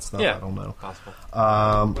show that stuff. I don't know. Possible.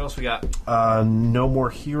 What else we got? No More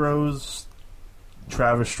Heroes.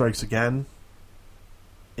 Travis Strikes Again.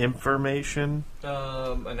 Information.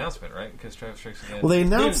 Announcement, right? Because Travis Strikes Again. Well, they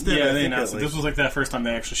announced it. Yeah, they announced it. This was like the first time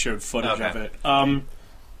they actually showed footage of it.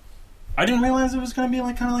 I didn't realize it was going to be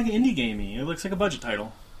like kind of like an indie gamey. It looks like a budget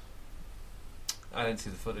title. I didn't see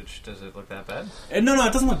the footage. Does it look that bad? No,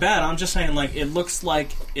 it doesn't look bad. I'm just saying, like, it looks like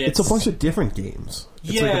it's a bunch of different games.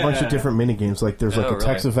 It's like a bunch of different mini games. Like, there's like a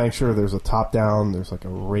text adventure. There's a top down. There's like a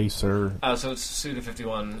racer. Oh, so it's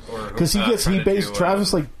Suda51 or because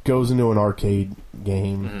Travis like goes into an arcade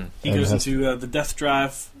game. Mm-hmm. He goes into the Death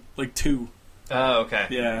Drive 2. Oh, okay.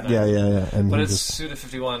 Yeah. And but it's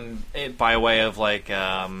Suda51 by way of like.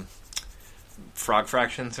 Frog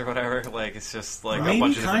Fractions or whatever, like it's just like a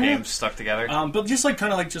bunch of different games stuck together. But just like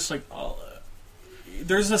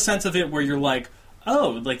there's a sense of it where you're like,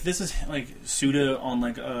 oh, like this is like Suda on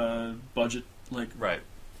like a budget, like on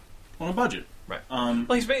a budget, right?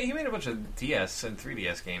 Well, he made a bunch of DS and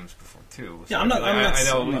 3DS games before too. So yeah,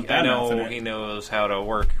 I know he knows how to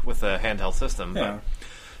work with a handheld system, and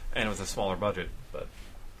with a smaller budget. But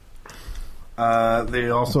they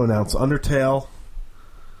also announced Undertale.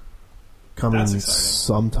 Coming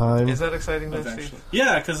sometime. Is that exciting, Steve?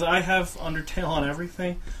 Yeah, because I have Undertale on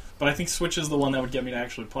everything, but I think Switch is the one that would get me to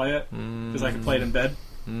actually play it, because I can play it in bed.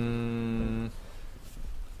 I'm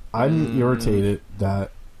irritated that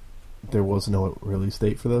there was no release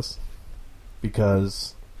date for this,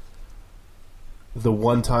 because the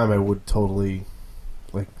one time I would totally,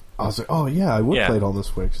 like, I was like, oh yeah, I would play it on the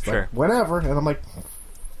Switch. It's like, whatever, and I'm like,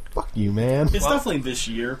 fuck you, man. It's definitely this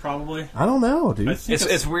year, probably. I don't know, dude.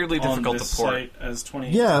 It's weirdly difficult to port. As 20.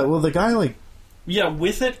 Yeah, well, the guy like. Yeah,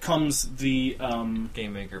 with it comes the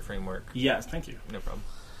Game Maker framework. Yes, thank you. No problem.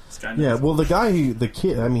 Yeah, well, the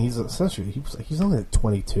kid. I mean, he's essentially he's only like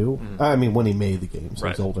 22. Mm-hmm. I mean, when he made the game, so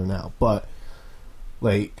he's older now. But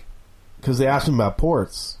like, because they asked him about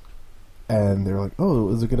ports, and they're like, "Oh,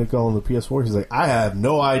 is it going to go on the PS4?" He's like, "I have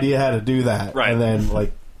no idea how to do that." Right. And then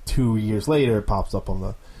like 2 years later, it pops up on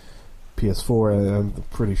the PS4, and I'm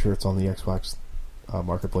pretty sure it's on the Xbox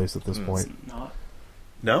marketplace at this point. It's not.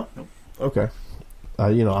 No? Okay.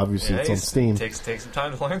 Obviously it's on Steam. Takes some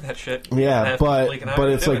time to learn that shit. Yeah, but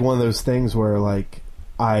it's like one of those things where like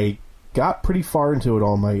I got pretty far into it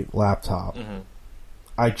on my laptop. Mm-hmm.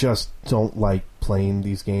 I just don't like playing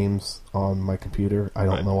these games on my computer. I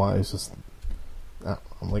don't know why. It's just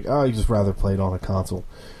I'm like, I just rather play it on a console.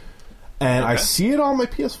 And I see it on my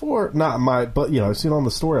PS4, but I see it on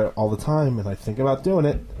the store all the time, and I think about doing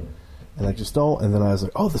it, and I just don't. And then I was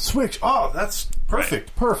like, oh, the Switch, oh, that's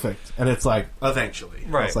perfect. And it's like, eventually,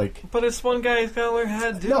 right? It's like, but it's one guy who's got to learn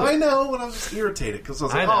how to do it. No, I know, but I was just irritated because I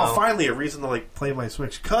was like, oh, finally a reason to like play my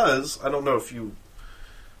Switch. Because I don't know if you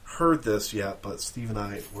heard this yet, but Steve and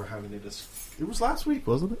I were having it was last week,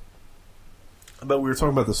 wasn't it? But we were talking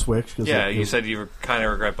about the Switch. Cause you said you kind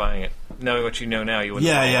of regret buying it. Knowing what you know now, you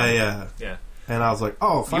wouldn't. Yeah. And I was like,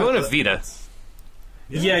 oh, you own a Vita.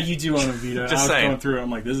 Yeah, you do own a Vita. Just I was saying. going through it.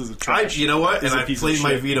 I'm like, this is a trash. You know what? And I played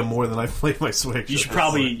my shit. Vita more than I played my Switch. You should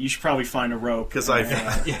probably find a rope because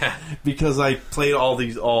I played all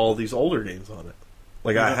these older games on it.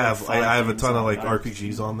 Like I have a ton of like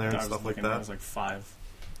RPGs on there and stuff like that. There was like 5.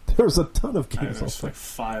 There's a ton of games. There's like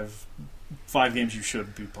five games you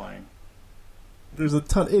should be playing. There's a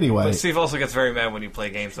ton. Anyway, but Steve also gets very mad when you play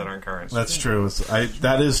games that aren't current. That's true.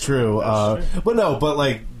 That is true. But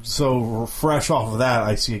like, so fresh off of that,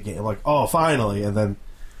 I see a game like, oh, finally, and then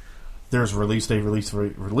there's release date,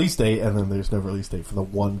 and then there's no release date for the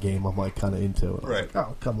one game I'm like kind of into. And right? Like,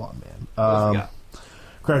 oh, come on, man.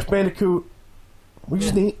 Crash Bandicoot, which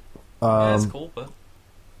is neat. It's cool, but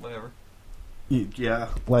whatever. Yeah,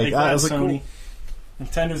 like I was like, Sony. Cool.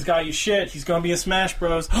 Nintendo's got you shit. He's going to be in Smash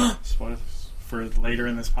Bros. Spoilers for later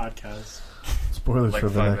in this podcast. Spoilers for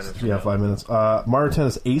the next 5 minutes. Mario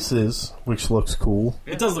Tennis Aces, which looks cool.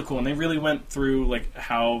 It does look cool, and they really went through like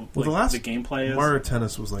how the gameplay is. Mario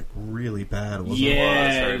Tennis was like really bad. Wasn't it? It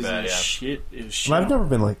was very bad. Shit. It was shit. I've never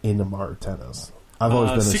been like into Mario Tennis. I've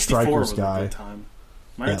always been a Strikers guy. A good time.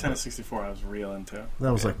 Mario Tennis 64, I was real into.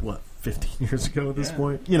 That was like what, 15 years ago at this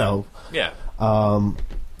point. Yeah.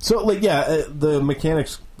 So like the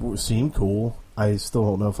mechanics seem cool. I still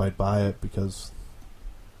don't know if I'd buy it because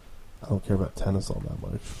I don't care about tennis all that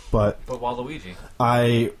much. But Waluigi,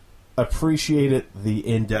 I appreciated the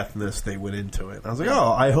in-depthness they went into it. I was like,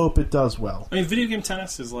 oh, I hope it does well. I mean, video game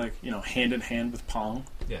tennis is like, hand in hand with Pong.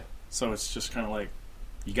 Yeah. So it's just kind of like,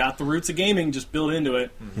 you got the roots of gaming, just build into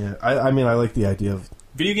it. Yeah, I mean, I like the idea of...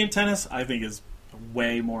 Video game tennis, I think, is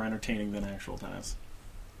way more entertaining than actual tennis.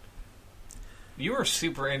 You were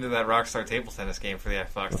super into that Rockstar table tennis game for the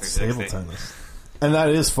Xbox 360. Table tennis. And that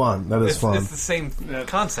is fun. It's fun. It's the same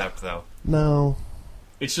concept, though. No.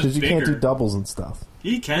 It's just because you can't do doubles and stuff.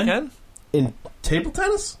 You can. In table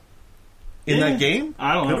tennis? In that game?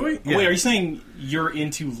 I don't know. Yeah. Wait, are you saying you're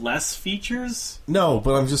into less features? No,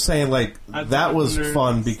 but I'm just saying, like, that was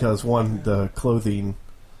fun because, one, the clothing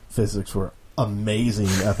physics were amazing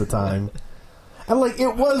at the time. And, like,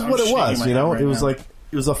 it was what it was, It was like,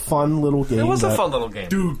 it was a fun little game. It was a fun little game.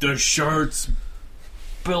 Dude, the shirts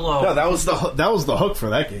billow. No, that was the hook for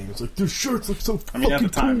that game. It's like, the shirts look so fucking cool. At the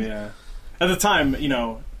time, yeah. At the time,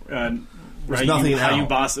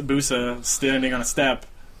 Hayabusa standing on a step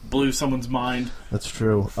blew someone's mind. That's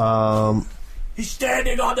true. He's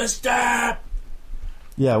standing on the step!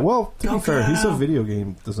 Yeah, well, to be fair, he's a video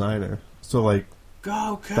game designer. So, like,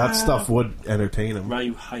 that stuff would entertain him.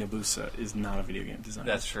 Ryu Hayabusa is not a video game designer.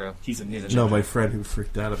 That's true. He's a ninja. No, my friend who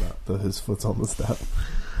freaked out about his foot's on the step.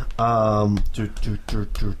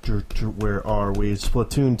 Where are we?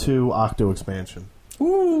 Splatoon 2 Octo expansion.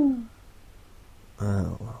 Ooh.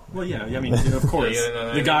 Oh. Well, yeah, I mean, of course.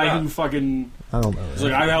 The guy who fucking... I don't know. He's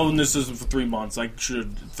like, I owned this system for 3 months. I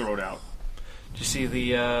should throw it out. Did you see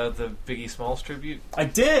the Biggie Smalls tribute? I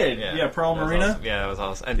did. Yeah, Pearl Marina. Awesome. Yeah, that was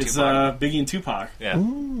awesome. And it's Tupac. Biggie and Tupac. Yeah.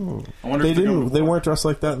 Ooh. I wonder if they weren't dressed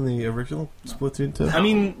like that in the original Splatoon 2. I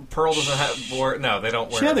mean, Pearl doesn't have. No, they don't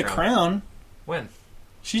wear. She had a crown. When?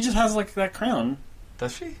 She just has like that crown.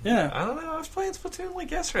 Does she? Yeah. I don't know. I was playing Splatoon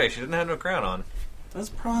like yesterday. She didn't have no crown on. Does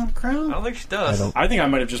Pearl have a crown? I don't think she does. I think I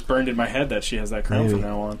might have just burned in my head that she has that crown from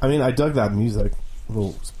now on. I mean, I dug that music.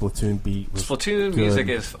 Little Splatoon beat. Splatoon music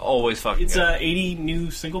is always fucking It's good. 80 new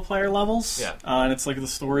single-player levels. Yeah. And it's like the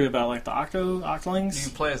story about like the Octolings. You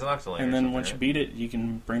can play as an Octoling. And then once you beat it, you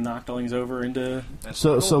can bring the Octolings over into...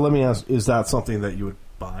 So let me ask, is that something that you would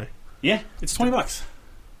buy? Yeah, it's $20.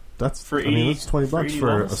 That's for 80, that's $20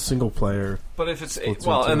 for a single player. But if it's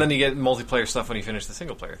and then you get multiplayer stuff when you finish the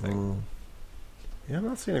single player thing. Yeah, I'm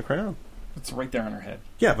not seeing a crown. It's right there on her head.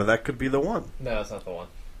 Yeah, but that could be the one. No, that's not the one.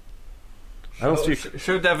 I don't see.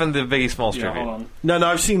 Show Devin the Biggie Smalls Yeah, tribute. hold on. No,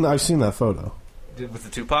 I've seen that photo. With the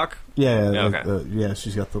Tupac? Yeah, Yeah, okay. yeah,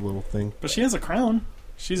 she's got the little thing. But she has a crown.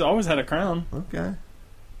 She's always had a crown. Okay.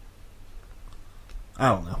 I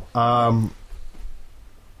don't know.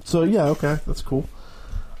 So yeah, okay, that's cool.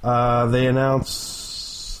 They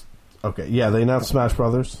announced. Okay, yeah, they announced Smash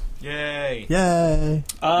Brothers. Yay! Yay! You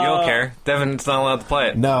don't care. Devin's not allowed to play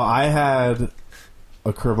it. No, I had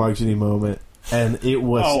a curmudgeon moment, and it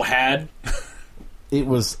was. Oh, had? It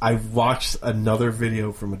was. I watched another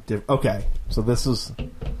video from a different. Okay, so this is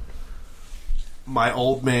my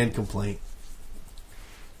old man complaint.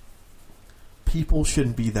 People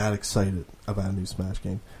shouldn't be that excited about a new Smash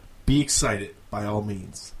game. Be excited, by all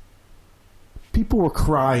means. People were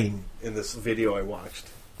crying in this video I watched.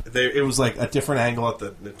 It was like a different angle at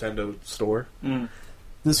the Nintendo store. Mm.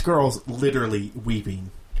 This girl's literally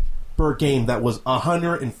weeping for a game that was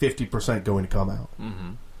 150% going to come out.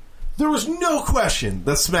 Mm-hmm. There was no question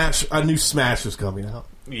that a new Smash was coming out.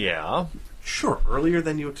 Yeah. Sure, earlier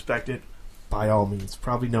than you expected. By all means,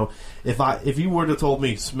 probably no. If you would have told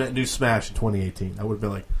me new Smash in 2018, I would have been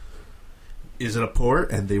like, "Is it a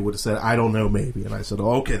port?" And they would have said, "I don't know, maybe." And I said,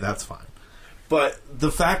 oh, "Okay, that's fine." But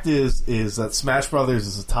the fact is that Smash Brothers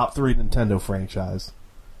is a top 3 Nintendo franchise.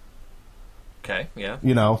 Okay. Yeah.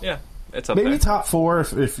 You know, Yeah. It's up maybe there. top 4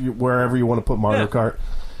 if you wherever you want to put Mario Kart.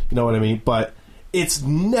 You know what I mean? But it's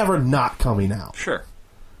never not coming out. Sure.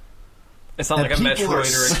 It's not And like a people are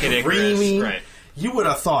Metroid or a Kid screaming. Icarus. Right. You would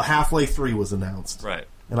have thought Half-Life 3 was announced. Right.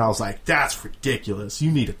 And I was like, that's ridiculous.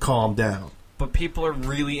 You need to calm down. But people are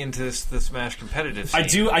really into the Smash competitive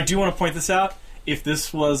scene. I do want to point this out. If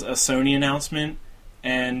this was a Sony announcement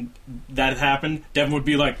and that had happened, Devin would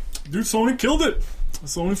be like, "Dude, Sony killed it.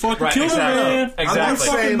 Sony fucking Right, killed exactly. it, man.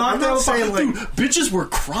 Exactly. I'm not saying like- dude, bitches were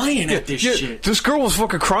crying at this shit. This girl was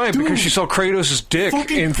fucking crying Dude, because she saw Kratos' dick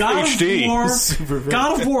Fucking in God HD. of War, Super villain.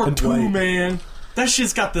 God of War And 2, white. man. That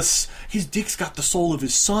shit's got his dick's got the soul of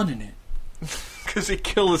his son in it. Because he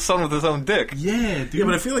killed his son with his own dick. Yeah, dude. Yeah,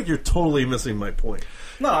 but I feel like you're totally missing my point.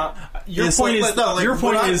 No, your It's point like- is no, like, your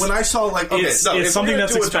point when is when I saw like okay, it's no, if something we're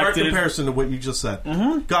that's gonna do a direct expected. comparison to what you just said.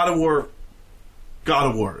 Mhm. God of War,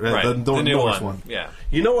 Right. the new Norse one. Yeah.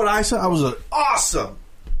 You know what I said? I was awesome,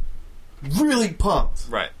 really pumped.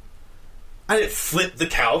 Right. I didn't flip the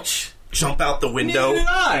couch, jump out the window Neither did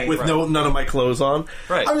I. with Right. none of my clothes on.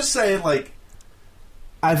 Right. I'm just saying, like,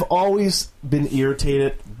 I've always been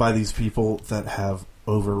irritated by these people that have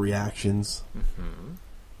overreactions. Mm-hmm.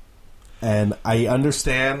 And I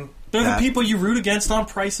understand They're the that- people you root against on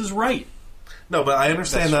Price is Right. no, but I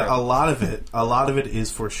understand That's that true. a lot of it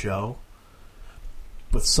is for show,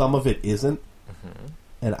 but some of it isn't. Mm-hmm.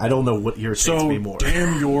 And I don't know what irritates So me more.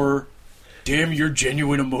 damn your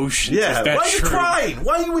genuine emotions. Yeah, if that's why are you true. crying?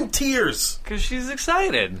 Why are you in tears Because she's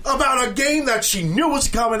excited. about a game that she knew was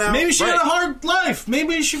coming out? Maybe she Right. had a hard life.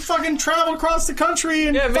 Maybe she fucking traveled across the country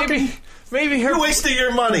and Yeah, fucking. maybe her You're wasting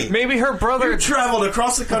your money. maybe her brother You traveled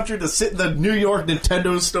across the country to sit in the New York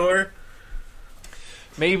Nintendo store.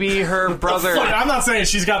 maybe her brother Fuck, I'm not saying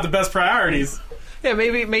she's got the best priorities. Yeah,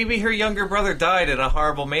 maybe her younger brother died in a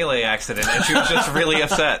horrible melee accident and she was just really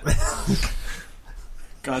upset.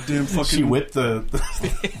 Goddamn fucking. She whipped the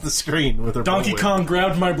screen with her Donkey butt whip. Kong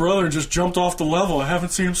grabbed my brother and just jumped off the level. I haven't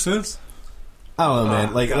seen him since. I don't know, man.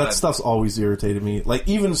 Oh, Like God. that stuff's always irritated me. Like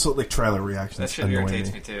even so, like trailer reactions That shit annoy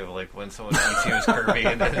irritates me too. Like when someone ETOs Kirby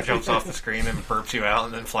and then jumps off the screen and burps you out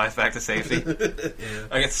and then flies back to safety.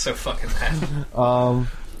 I get so fucking mad.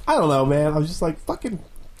 I don't know, man. I was just like fucking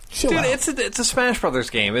chill Dude, out. it's a Smash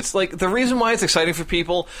Brothers game. It's like the reason why it's exciting for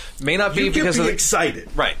people may not be You can because be of the, excited.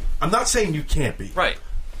 right, I'm not saying you can't be. right,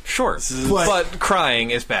 sure, but crying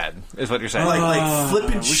is bad, is what you're saying. Like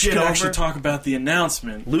flipping we shit should over. actually talk about the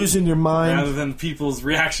announcement Losing your mind. rather than people's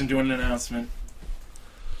reaction to an announcement.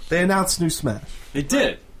 They announced new Smash. They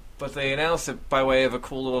did. But they announced it by way of a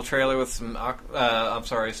cool little trailer with some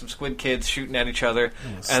some squid kids shooting at each other,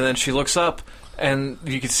 and then she looks up. And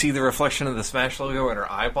you can see the reflection of the Smash logo in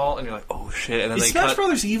her eyeball, and you're like, "Oh shit!" And then Is they Smash cut.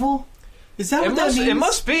 Brothers evil? Is that what that means? It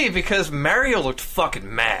must be because Mario looked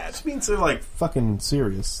fucking mad. This means they're like Fucking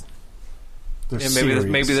serious. They're Yeah, serious.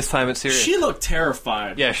 maybe this time it's serious. She looked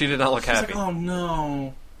terrified. Yeah, she did not look She's happy. like, oh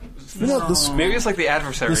no. You know, the Maybe it's like the The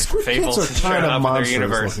adversaries from squid Fable kids are showing kind of up in their monstrous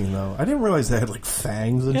universe. looking, though. I didn't realize they had like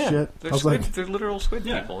fangs and Yeah, shit. they're I was squid, like, they're literal squid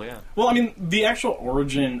Yeah. people. Yeah, Well, I mean, the actual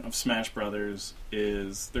origin of Smash Brothers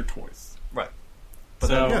is their toys. right. But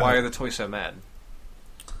So- then Yeah. why are the toys so mad?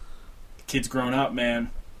 Kids grown up, man.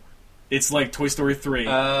 It's like Toy Story 3.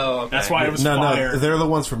 Oh, okay. That's why it was no, fire. they're the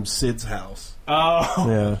ones from Sid's house. Oh,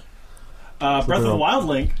 Yeah. Breath of they're the all- Wild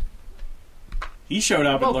Link. He showed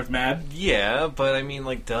up and looked mad. Yeah, but I mean,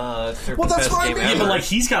 like, duh. It's their Well, that's best what I game mean. ever. Yeah, but like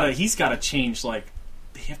he's gotta change. Like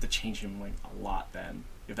they have to change him like a lot then,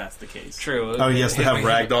 if that's the case. True. Oh, he has to have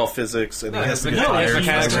ragdoll physics, and he has to get No, No, his tired. he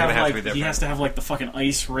has, mechanics to are gonna have, have to be like, he different. has to have like the fucking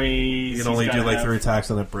ice rays. You can only do like 3 attacks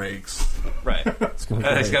and it breaks. Right. It's gonna be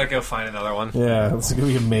He's great. got to go find another one. Yeah, it's gonna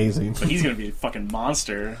be amazing. But he's gonna be a fucking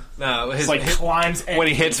monster. No, It's like climbs when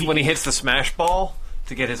he hits the smash ball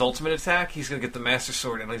to get his ultimate attack, he's gonna get the master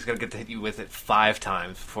sword and he's gonna get to hit you with it 5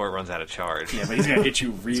 times before it runs out of charge. Yeah, but he's gonna hit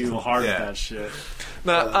you real hard Yeah. with that shit.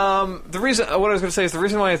 Now, the reason what I was gonna say is the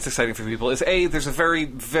reason why it's exciting for people is there's a very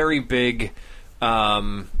very big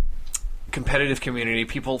competitive community.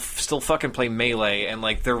 People still fucking play Melee, and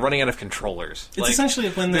like they're running out of controllers. It's essentially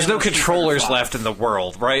when there's no controllers left in the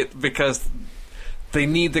world, right? Because they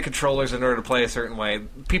need the controllers in order to play a certain way.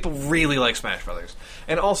 People really like Smash Brothers,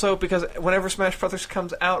 and also because whenever Smash Brothers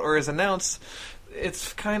comes out or is announced,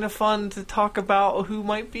 it's kind of fun to talk about who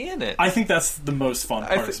might be in it. I think that's the most fun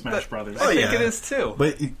part of Smash Brothers. I think it is too.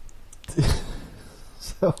 But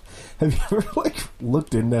so, have you ever like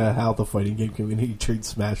looked into how the fighting game community treats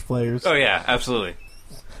Smash players? Oh yeah, absolutely.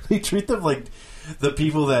 They treat them like the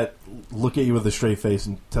people that look at you with a straight face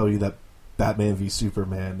and tell you that Batman v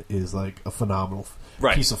Superman is like a phenomenal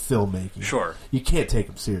piece of filmmaking. Sure. You can't take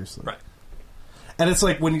them seriously. Right. And it's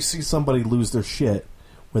like when you see somebody lose their shit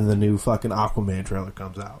when the new fucking Aquaman trailer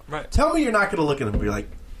comes out. Right. Tell me you're not going to look at him and be like,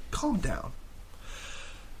 calm down.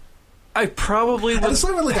 I probably would. And it's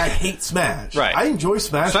not even like I hate Smash. Right. I enjoy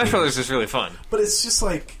Smash. Smash games, Brothers is really fun. but it's just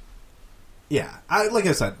like, yeah. Like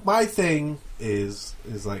I said, my thing is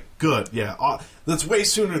like good. Yeah, that's way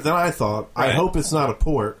sooner than I thought. Right. I hope it's not a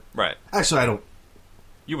port. Right. Actually, I don't.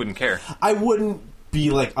 You wouldn't care. I wouldn't be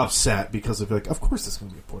like upset because of like, of course it's going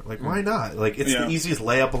to be a port. Like, why not? Like, it's the easiest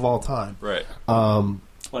layup of all time. Right.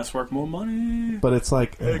 Less work, more money. But it's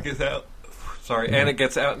like, And it gets out. Sorry, and it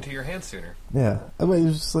gets out into your hands sooner. yeah. I mean,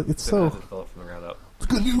 it's just like it's Didn't have so. to develop from the ground up.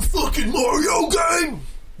 It's a new fucking Mario game.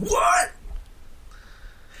 What?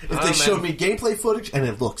 If they showed me gameplay footage and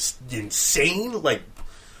it looks insane, like,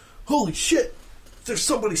 holy shit, there's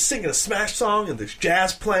somebody singing a Smash song and there's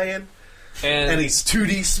jazz playing and he's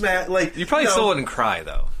 2D Smash, like... You probably still wouldn't cry,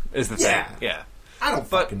 though, is the thing. Yeah. I don't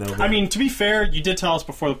fucking know. I mean, to be fair, you did tell us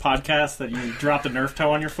before the podcast that you dropped a Nerf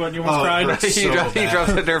toe on your foot and you almost cried. right. he So dropped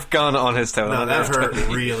a Nerf gun on his toe. No, that hurt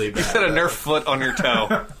really bad. You said a Nerf foot on your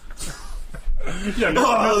toe. Yeah,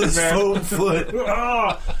 Oh, Nerf, this man. foam foot.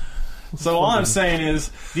 Ah. So all I'm saying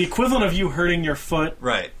is the equivalent of you hurting your foot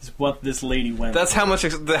Right. is what this lady went. That's how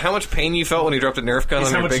much pain you felt when you dropped a Nerf gun It's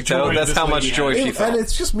on how your much big toe. joy That's this how much lady joy had. she And felt.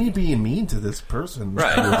 it's just me being mean to this person.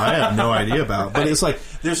 Right. Who I have no idea about. But it's like,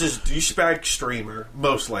 There's this douchebag streamer,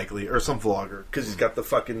 most likely, or some vlogger, because he's got the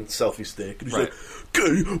fucking selfie stick. And he's Right. like,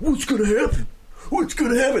 okay, what's going to happen? What's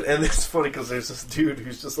going to happen? And it's funny because there's this dude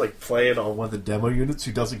who's just like playing on one of the demo units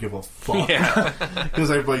who doesn't give a fuck. Yeah.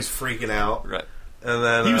 Because everybody's freaking out. Right. And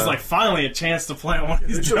then he was like, finally a chance to play on one of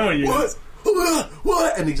these demo units.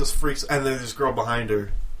 What? And he just freaks. And then there's this girl behind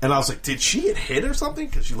her. And I was like, did she get hit or something?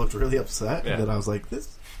 Because she looked really upset. Yeah. And then I was like,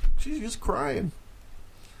 she's just crying.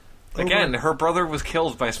 Again, her brother was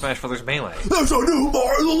killed by Smash Brothers Melee. There's a new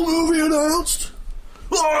Mario movie announced.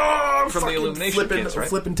 Ah, From the fucking Illumination flipping, kids, right?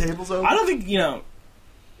 flipping tables over. I don't think,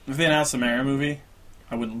 if they announced a Mario movie,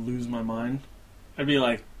 I wouldn't lose my mind. I'd be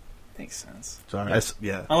like, makes sense. Sorry.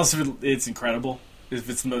 Yeah. Unless if it's incredible. If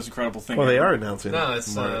it's the most incredible thing. Well, they ever. are announcing. No,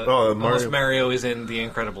 it's Mario. unless Mario is in The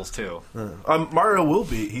Incredibles too. Mario will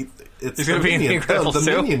be. He's gonna be in The Incredibles the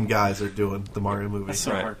too? Minion guys are doing the Mario movie. That's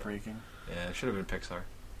so Right. heartbreaking. Yeah, it should have been Pixar.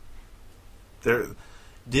 They're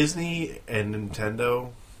Disney and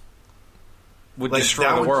Nintendo. Would Like, destroy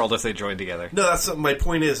that the would- world if they joined together. No, that's my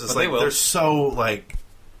point. Is But they like will. they're so like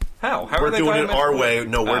How? How we're are they doing buying it that our world? way.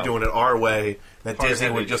 No, we're Oh. doing it our way. That Hard Disney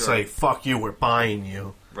headed, would just sure. say, "Fuck you, we're buying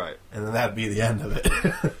you," Right. and then that'd be the end of it.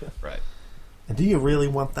 Right. and do you really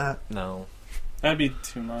want that? No. That'd be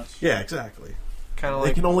too much. Yeah, exactly. Kind of They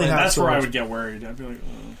like. can only And have that's so where I much- would get worried. I'd be like,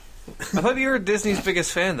 I thought you were Disney's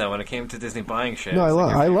biggest fan though when it came to Disney buying shit. No, It's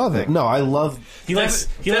like I your love favorite it. thing. No, I love. he likes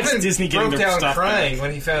Disney getting broke their down stuff crying back.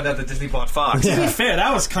 when he found out that Disney bought Fox. To Yeah. be fair,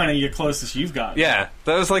 that was kind of your closest you've got. That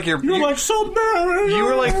was like your. You're like, so Mario! You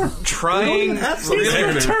were like trying. He's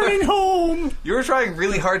really, returning home! you were trying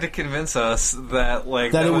really hard to convince us that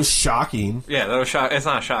like That it was shocking. Yeah, that was shock. It's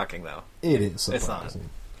not shocking though. It is It's not. surprising.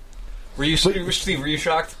 Were you, Steve? Were you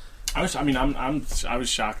shocked? I was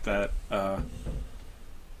shocked that,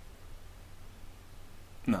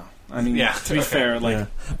 no. I mean, Yeah, to be okay. fair, like, Yeah.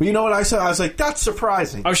 But you know what I said? I was like, "That's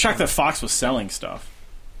surprising." I was shocked that Fox was selling stuff.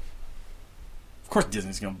 Of course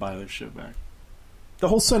Disney's gonna buy their shit back. The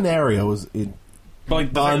whole scenario is But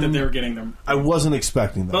like the fact that they were getting them. I wasn't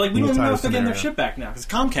expecting that. But like we don't even know if they're getting their shit back now because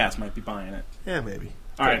Comcast might be buying it. Yeah, maybe.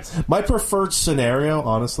 All right. My preferred scenario,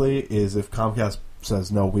 honestly, is if Comcast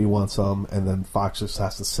says no, we want some, and then Fox just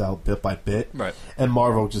has to sell bit by bit, right? And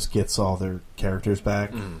Marvel just gets all their characters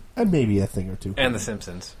back, and maybe a thing or two, and The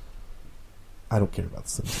Simpsons. I don't care about The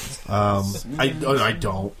Simpsons. I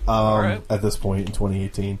don't. Right. At this point in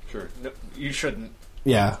 2018, sure, no, you shouldn't.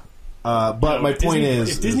 Yeah, but my point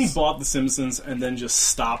is, if Disney bought The Simpsons and then just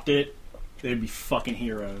stopped it, they'd be fucking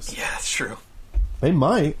heroes. Yeah, that's true. They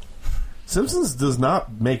might. Simpsons does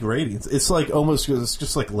not make ratings. It's like it's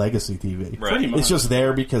just like legacy TV. Right. It's just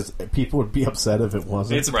there because people would be upset if it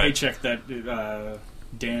wasn't. It's a paycheck that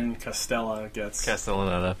Dan Castella gets.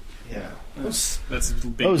 Castellaneta. Yeah, that's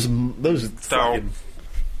big. Those fucking,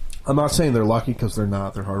 I'm not saying they're lucky because they're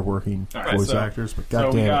not. They're hardworking voice actors, but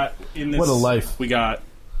goddamn, what a life! We got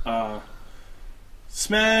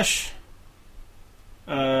Smash,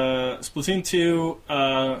 Splatoon 2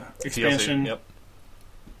 expansion. DLC, yep.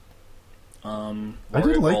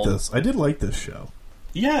 I did like this show.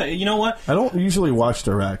 Yeah, you know what? I don't usually watch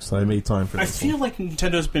Directs, so I made time for this. I feel like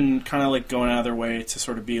Nintendo's been kind of like going out of their way to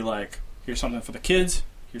sort of be like, here's something for the kids,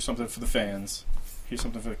 here's something for the fans, here's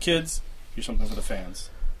something for the kids, here's something for the fans.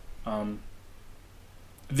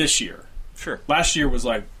 This year. Sure. Last year was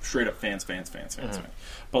like straight up fans.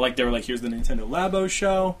 But like they were like, here's the Nintendo Labo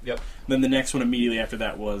show. Yep. Then the next one immediately after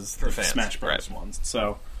that was for the fans. Smash Bros. Ones.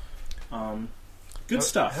 So, good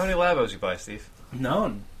stuff. How many Labos you buy, Steve?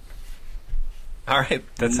 None. All right,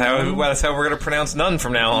 that's how we're going to pronounce none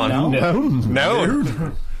from now on.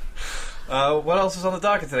 No. What else is on the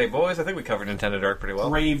docket today, boys? I think we covered Nintendo Direct pretty well.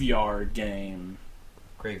 Graveyard game.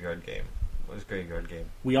 Graveyard game. What is graveyard game?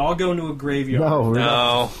 We all go into a graveyard.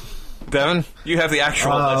 No. Devin, you have the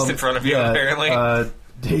actual list in front of you, apparently.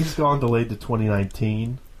 Days Gone delayed to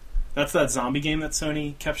 2019. That's that zombie game that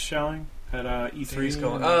Sony kept showing at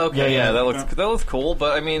E3. Oh, okay, yeah, that looks cool,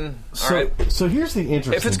 but I mean, all right. So here's the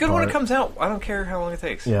interesting If it's good part. when it comes out, I don't care how long it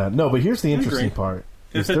takes. Yeah, no, but here's the interesting part.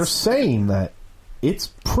 Is they're saying that it's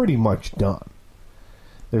pretty much done.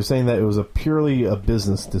 They're saying that it was purely a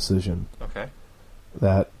business decision. Okay.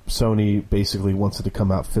 That Sony basically wants it to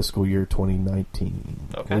come out fiscal year 2019,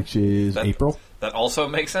 which is April. That also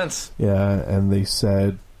makes sense. Yeah, and they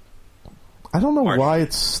said, I don't know why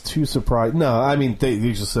it's too surprised. No, I mean, they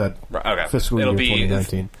just said fiscal year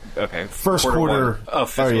 2019. Okay. First quarter of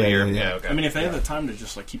fiscal year. Yeah. Okay. I mean, if they have the time to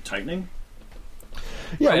just like keep tightening.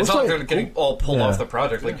 Yeah, it's not like they're getting all pulled off the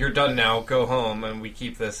project. Like, you're done now, go home, and we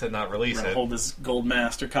keep this and not release it. Hold this gold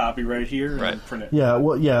master copy right here and print it.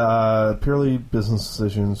 Yeah, purely business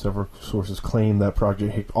decisions. Several sources claim that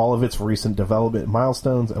project hit all of its recent development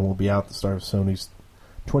milestones and will be out at the start of Sony's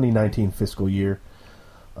 2019 fiscal year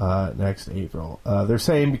next April. They're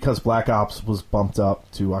saying because Black Ops was bumped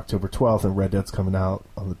up to October 12th and Red Dead's coming out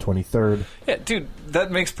on the 23rd. Yeah, dude,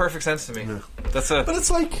 that makes perfect sense to me. Yeah. But it's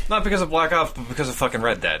like... Not because of Black Ops, but because of fucking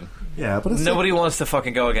Red Dead. Yeah, but it's nobody wants to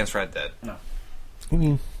fucking go against Red Dead. No. I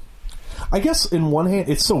mean, I guess in one hand,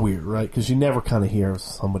 it's so weird, right? Because you never kind of hear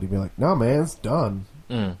somebody be like, no, man, it's done.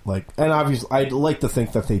 Like, and obviously, I'd like to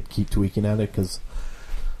think that they'd keep tweaking at it, because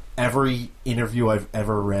every interview I've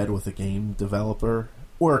ever read with a game developer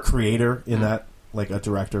or a creator in that, like a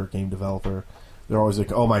director or game developer, they're always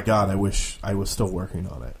like, oh my god, I wish I was still working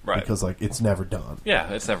on it. Right. Because, like, it's never done.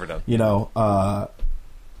 Yeah, it's never done. You know, but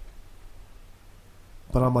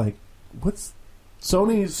I'm like, what's...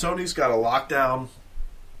 Sony's got a lockdown.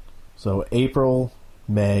 So April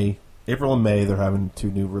and May, they're having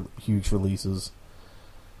two new huge releases.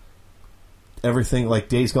 Everything, like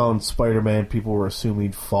Days Gone, Spider-Man, people were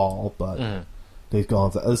assuming fall, but Days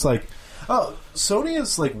Gone, it's like... Oh, Sony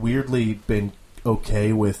has like weirdly been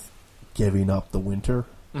okay with giving up the winter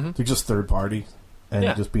to just third party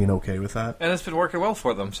and just being okay with that, and it's been working well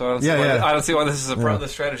for them. So I don't see why this is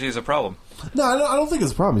this strategy is a problem. No, I don't think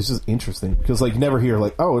it's a problem. It's just interesting because like you never hear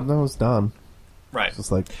like, oh no, it's done. Right. It's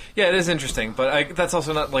just like it is interesting, but that's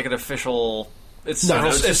also not like an official. It's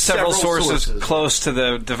several sources close to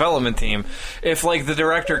the development team. If like the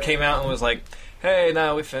director came out and was like, "Hey,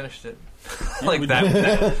 no, we finished it." Like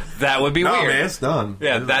that would be weird. Man, it's done.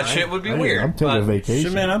 Yeah, that shit would be weird. I'm taking a vacation.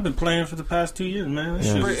 Shit, man, I've been playing for the past 2 years, man.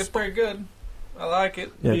 It's pretty good. I like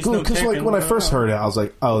it. Yeah, because like when I first heard it, I was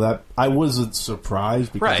like, "Oh, that." I wasn't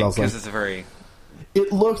surprised because I was like, it's a very.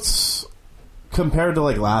 It looked compared to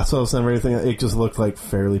like Last of Us and everything. It just looked like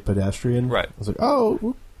fairly pedestrian. Right. I was like,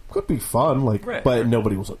 "Oh, could be fun." Like, but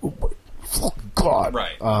nobody was like, "Oh my fucking god!"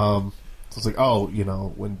 Right. So it's like, oh, you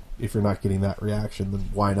know, if you're not getting that reaction,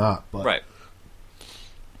 then why not? But, right.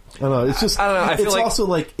 I don't know. It's just. I don't know. I feel it's like, also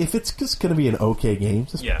like if it's just going to be an okay game,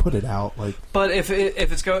 just put it out. Like, but if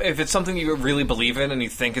it's something you really believe in and you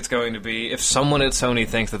think it's going to be, if someone at Sony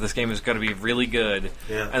thinks that this game is going to be really good,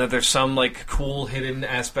 and that there's some like cool hidden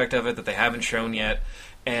aspect of it that they haven't shown yet,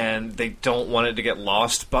 and they don't want it to get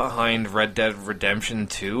lost behind Red Dead Redemption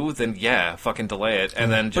 2, then fucking delay it,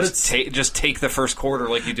 and then just take the first quarter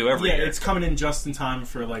like you do every year. Yeah, it's coming in just in time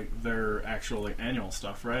for like their actual like annual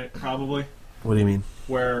stuff, right? Probably. what do you mean?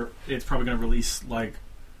 Where it's probably going to release like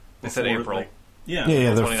They said before, April. like, yeah,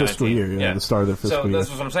 Their fiscal year, the start of their fiscal year. So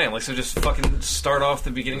that's what I'm saying. Like, so just fucking start off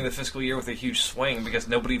the beginning of the fiscal year with a huge swing because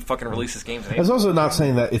nobody fucking releases games in I was April. also not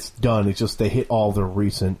saying that it's done. It's just they hit all the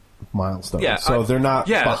recent milestones. Yeah, so they're not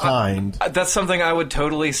behind. That's something I would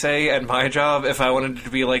totally say at my job if I wanted to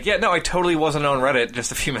be like, I totally wasn't on Reddit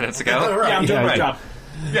just a few minutes ago. Yeah, I'm doing my job.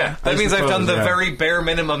 Yeah, that means I've done the very bare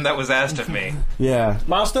minimum that was asked of me. Yeah.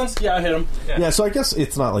 Milestones? Yeah, I hit them. Yeah, so I guess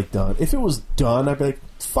it's not like done. If it was done, I'd be like,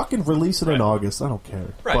 fucking release it in August. I don't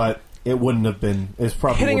care. Right. But it wouldn't have been. It's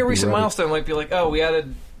probably Hitting a wouldn't be recent ready. milestone might be like, oh, we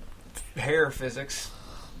added hair physics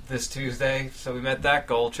this Tuesday, so we met that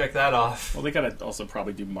goal. Check that off. Well, they got to also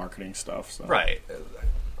probably do marketing stuff. So. Right.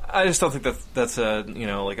 I just don't think that's a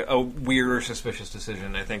like a weird or suspicious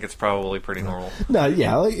decision. I think it's probably pretty normal. No,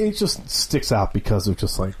 yeah, like, it just sticks out because of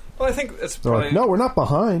just like. Well, I think it's They're probably like, no, we're not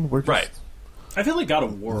behind. We're just, right. I feel like God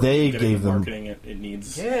of War. They getting gave the them- marketing it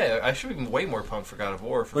needs. Yeah, I should be way more pumped for God of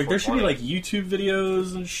War. For Like there should be 420. like YouTube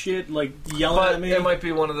videos and shit, like yelling But at me. it might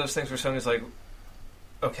be one of those things where Sony's like,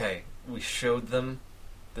 okay, we showed them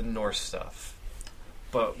the Norse stuff,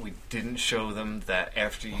 but we didn't show them that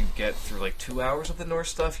after you get through like 2 hours of the Norse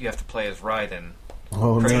stuff, you have to play as Raiden,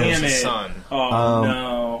 Oh, no. Kratos' Damn it. son. Oh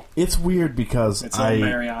no! It's weird because It's all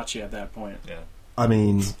mariachi at that point. Yeah. I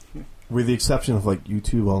mean, with the exception of like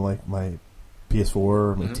YouTube on like my PS4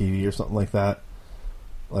 or my TV or something like that,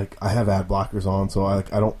 like I have ad blockers on, so I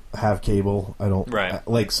don't have cable. I don't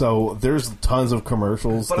like so. There's tons of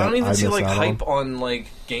commercials, But that I don't even see miss like out hype on. on like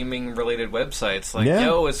gaming related websites. Like, Yeah.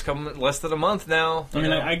 yo, it's come less than a month now. I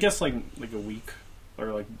mean, I guess like a week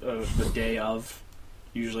or like the day of.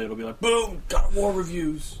 Usually it'll be like, boom, God of War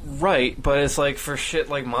reviews. Right, but it's like for shit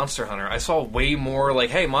like Monster Hunter. I saw way more like,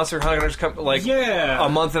 hey, Monster Hunter's come like a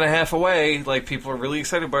month and a half away. Like people are really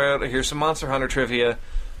excited about it. Here's some Monster Hunter trivia.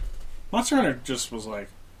 Monster Hunter just was like,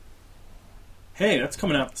 hey, that's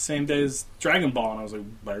coming out the same day as Dragon Ball, and I was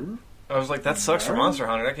like, "Brr?" I was like, that sucks for Monster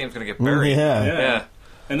Hunter. That game's gonna get buried. Yeah.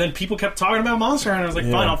 And then people kept talking about Monster Hunter. I was like,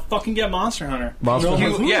 fine, I'll fucking get Monster Hunter. Monster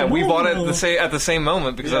Hunter. We bought it at the same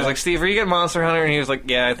moment because I was like, Steve, are you getting Monster Hunter? And he was like,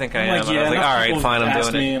 yeah, I think I am. Like, and I was like, all right, fine, I'm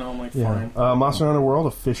doing it. And I'm like, fine. Monster Hunter World,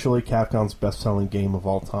 officially Capcom's best-selling game of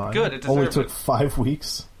all time. Good, it Only deserves took it. 5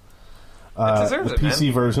 weeks. It deserves the it, man.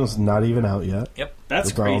 PC version's not even out yet. Yep. That's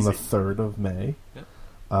It's on crazy. the 3rd of May.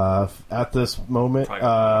 Yep. At this moment, Probably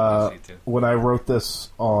on PC too. when I wrote this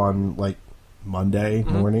on like Monday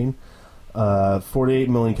morning, 48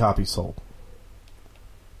 million copies sold.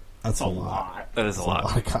 That's a lot. That is a lot. A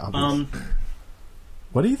lot of copies.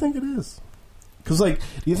 What do you think it is? Because, like,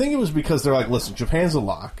 do you think it was because they're like, listen, Japan's a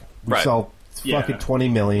lock. We Right. sell fucking 20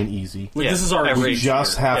 million easy. Like, this is our We every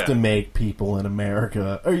just year. have to make people in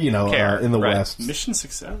America, or Care, in the right. West, Mission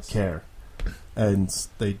success. care, and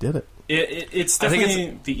they did it. It's I think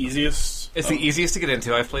definitely the easiest. It's the easiest to get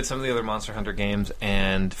into. I've played some of the other Monster Hunter games,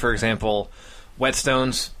 and for example,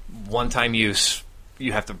 Whetstones, one-time use.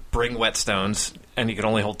 You have to bring Whetstones, and you can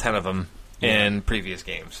only hold 10 of them in previous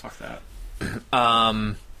games. Fuck that.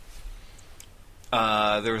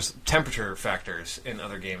 There's temperature factors in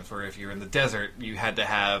other games where if you're in the desert, you had to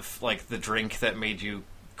have like the drink that made you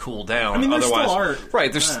cool down. I mean, there otherwise, still are.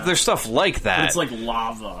 right? There's stuff like that. But it's like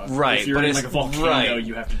lava. Right, If you're but in it's like a volcano, right.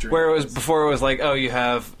 you have to drink. Where it was before, it was like, oh,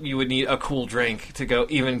 you would need a cool drink to go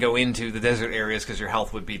into the desert areas because your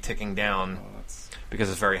health would be ticking down because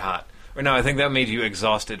it's very hot. Or no, I think that made you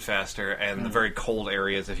exhausted faster, and the very cold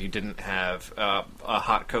areas, if you didn't have a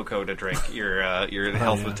hot cocoa to drink, your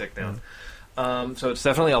health would tick down. So it's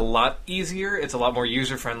definitely a lot easier. It's a lot more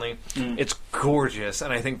user friendly. It's gorgeous,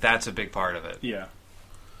 and I think that's a big part of it. Yeah.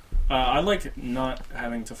 I like not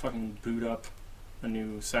having to fucking boot up a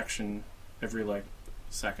new section every like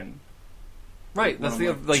second. Right, When that's I'm,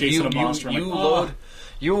 the like, like chasing you a monster, I'm you like, load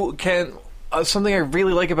you can something I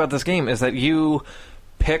really like about this game is that you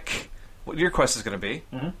pick what your quest is going to be,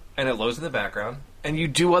 and it loads in the background, and you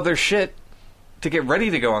do other shit to get ready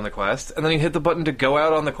to go on the quest, and then you hit the button to go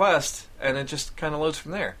out on the quest, and it just kind of loads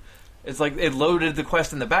from there. It's like it loaded the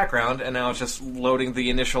quest in the background, and now it's just loading the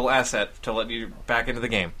initial asset to let you back into the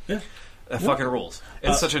game. Yeah. That fucking rules.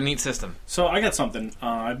 It's such a neat system. So I got something.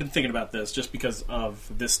 I've been thinking about this just because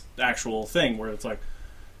of this actual thing where it's like,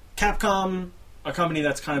 Capcom, a company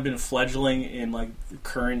that's kind of been fledgling in like the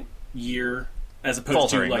current year, as opposed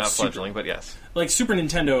Faltering, to like not fledgling, but yes. Like Super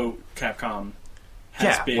Nintendo Capcom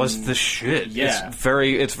has been... was the shit. Yeah.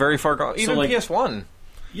 It's very far gone. Even like, PS1.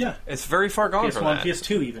 Yeah. It's very far gone PS1, from that.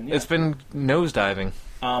 PS2 even, yeah. It's been nosediving.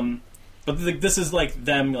 But this is like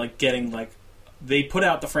them like getting like... They put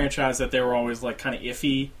out the franchise that they were always like kind of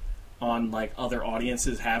iffy on like other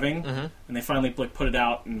audiences having, and they finally like put it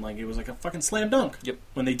out, and like it was like a fucking slam dunk. Yep.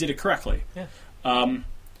 When they did it correctly. Yeah.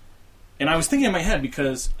 And I was thinking in my head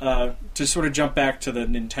because to sort of jump back to the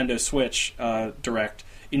Nintendo Switch Direct,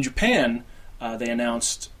 in Japan they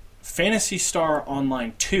announced Phantasy Star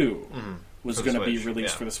Online 2 was going to be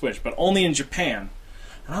released for the Switch, but only in Japan.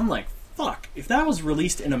 And I'm like, fuck, if that was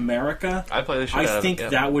released in America, I'd play the shit out of it, think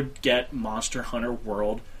that would get Monster Hunter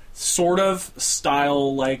World sort of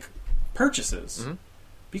style like purchases.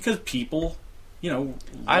 Because people, love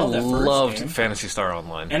that first loved game. Phantasy Star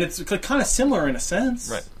Online. And it's kind of similar in a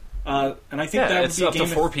sense. Right. And I think that would it's be a up game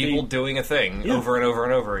to 4 if people doing a thing over and over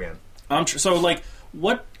and over again. So, like,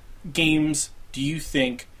 what games do you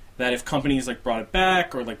think that if companies like brought it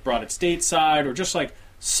back or like brought it stateside or just like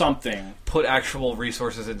something, put actual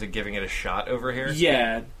resources into giving it a shot over here?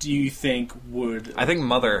 Yeah, do you think would? I think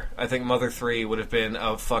Mother 3 would have been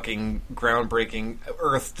a fucking groundbreaking,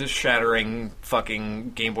 earth-shattering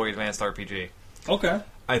fucking Game Boy Advance RPG. Okay.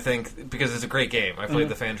 I think, because it's a great game. I played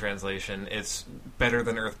the fan translation. It's better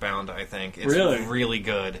than Earthbound, I think. It's really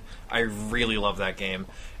good. I really love that game.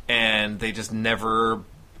 And they just never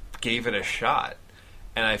gave it a shot.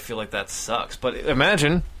 And I feel like that sucks. But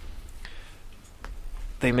imagine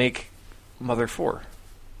they make Mother 4.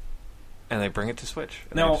 And they bring it to Switch.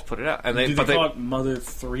 And they just put it out. And do they call it Mother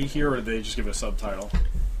 3 here, or do they just give it a subtitle?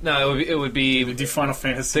 No, it would be... They do Final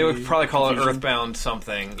Fantasy... They would probably call it Earthbound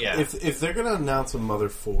something, yeah. If they're going to announce a Mother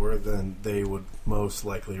 4, then they would most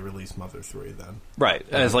likely release Mother 3 then. Right.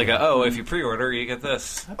 As like if you pre-order, you get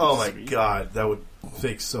this. Oh my god, that would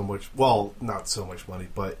make so much... Well, not so much money,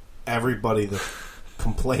 but everybody that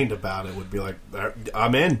complained about it would be like,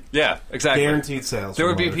 I'm in. Yeah, exactly. Guaranteed sales. There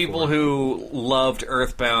would be people who loved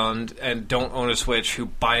Earthbound and don't own a Switch who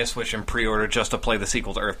buy a Switch and pre-order just to play the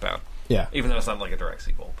sequel to Earthbound. Yeah. Even though it's not like a direct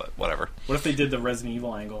sequel, but whatever. What if they did the Resident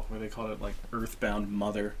Evil angle, where they called it like Earthbound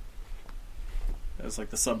Mother as like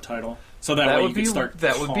the subtitle? So that way you could start.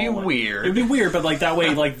 That would be weird. It'd be weird, but like that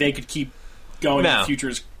way, like they could keep going in the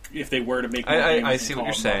futures if they were to make. I see what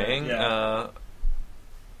you're saying. Yeah.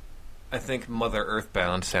 I think Mother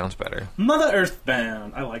Earthbound sounds better. Mother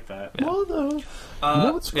Earthbound. I like that. Yeah. Mother. You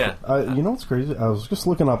know what's crazy? I was just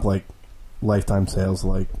looking up like lifetime sales,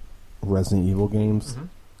 like Resident Evil games.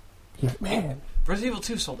 Yeah, man, Resident Evil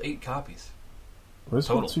 2 sold 8 copies.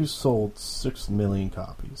 Resident Evil 2 sold 6 million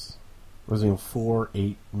copies. Resident Evil 4,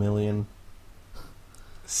 8 million.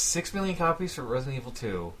 6 million copies for Resident Evil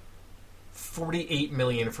 2. 48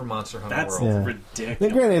 million for Monster Hunter World. That's ridiculous. Then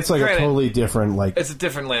granted, it's like a totally different, like... It's a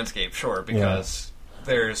different landscape, sure, because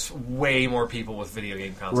there's way more people with video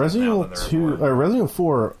game consoles Resident now Evil than there 2, were. Resident Evil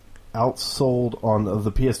 4 outsold on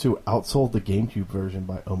the PS2, outsold the GameCube version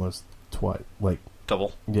by almost twice. Like,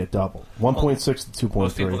 double? Yeah, double. 1.6 to 2.3.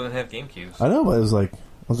 Most people didn't have GameCubes. I know, but it was like,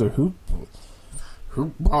 who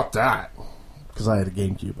bought that? Because I had a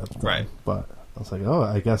GameCube at the time. Right. But I was like,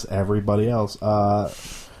 I guess everybody else.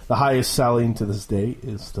 The highest selling to this day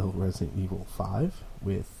is still Resident Evil 5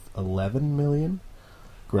 with 11 million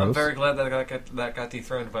gross. I'm very glad that got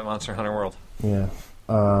dethroned by Monster Hunter World. Yeah.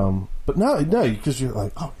 But no, because you're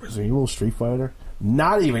like, Resident Evil, Street Fighter.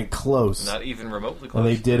 Not even close. Not even remotely close.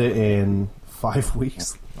 And they did it in 5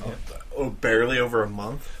 weeks. Barely over a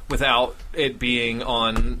month. Without it being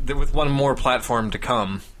with one more platform to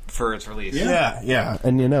come for its release. Yeah.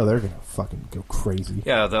 And they're going to fucking go crazy.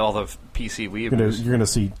 Yeah, all the PC weebs. You're going to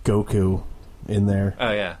see Goku in there.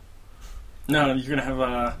 Oh, yeah. No, you're going to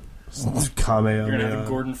have Cameo. You're going to have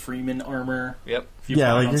Gordon Freeman armor. Yep. You're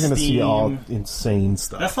going to see all insane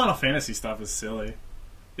stuff. That Final Fantasy stuff is silly.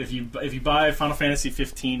 If you buy Final Fantasy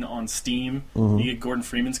 15 on Steam, you get Gordon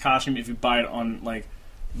Freeman's costume. If you buy it on like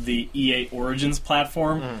the EA Origins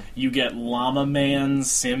platform, you get Llama Man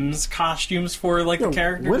Sims costumes for like the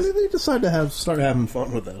characters. When did they decide to start having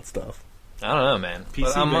fun with that stuff? I don't know, man.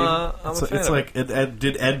 PC, I'm a fan it's of like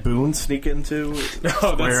did Ed Boon sneak into Square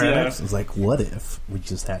Enix? It's like, what if we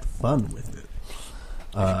just had fun with it?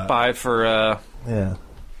 Buy it for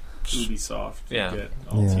Ubisoft. Yeah. Get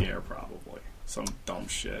Altair probably. Some dumb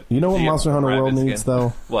shit. You know what Monster Hunter World needs,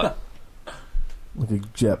 though? What? Like a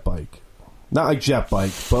jet bike. Not like jet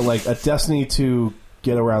bike, but like a Destiny to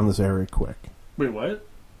get around this area quick. Wait, what?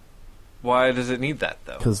 Why does it need that,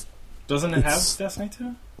 though? Because doesn't it have Destiny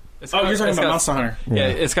 2? you're talking about Monster Hunter. Yeah,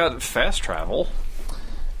 it's got fast travel.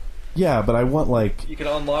 Yeah, but I want like you can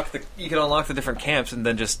unlock the different camps and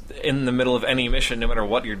then just in the middle of any mission, no matter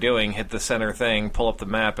what you're doing, hit the center thing, pull up the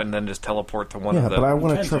map, and then just teleport to one of them. Yeah, but I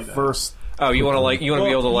want to traverse. Oh, you want to be able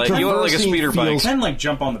to you want a speeder bike. You can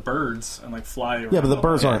jump on the birds and fly around. Yeah, but the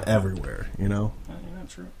birds aren't everywhere, you know. Yeah,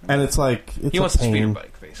 true. And it's like he wants a speeder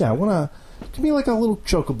bike, basically. Yeah, I want to. Give me like a little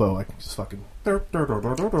chocobo. I can just fucking.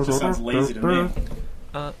 Just sounds lazy to me.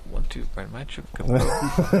 1, 2, right, my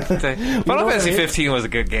chocobo. Final Fantasy 15 was a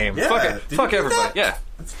good game. Yeah, fuck it. Fuck everybody. Yeah.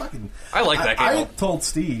 It's fucking. I like that game. I told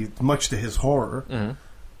Steve, much to his horror,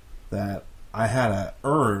 that I had an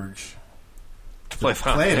urge to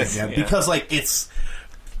play it again because, like, it's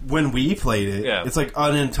when we played it, it's like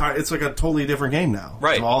it's like a totally different game now.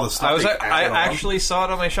 Right. So all the stuff. I actually saw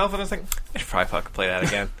it on my shelf and I was like, I should probably fucking play that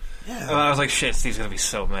again. And I was like, shit, Steve's gonna be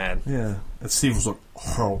so mad. Yeah. And Steve was like,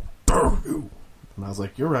 how dare you? And I was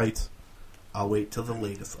like, you're right. I'll wait till the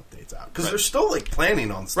latest update's out. Because they're still, like,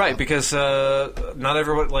 planning on stuff. Right, because not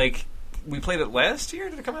everyone, like, we played it last year?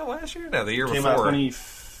 Did it come out last year? No, the year before.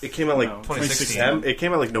 It came out, like, 2016. It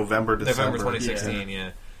came out, like, November 2016,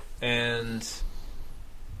 yeah. And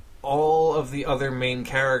all of the other main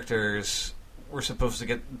characters were supposed to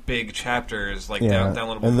get big chapters, like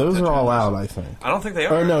downloadable. And those are all out, I think. I don't think they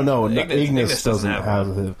are. Or no, Ignis doesn't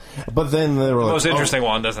have it. But then they were the like, most interesting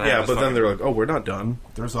one doesn't have it. Yeah, but then they were like, oh, we're not done.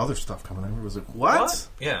 There's other stuff coming. Everybody was like, what?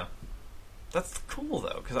 Yeah. That's cool,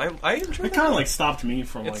 though, because I enjoy it. It kind of, like, stopped me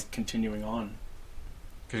from, like, continuing on.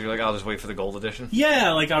 Because you're like, I'll just wait for the gold edition?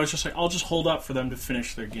 Yeah, like, I was just like, I'll just hold up for them to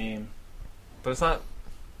finish their game. But it's not...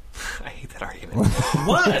 I hate that argument.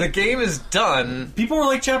 What? The game is done. People were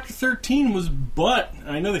like, Chapter 13 was butt.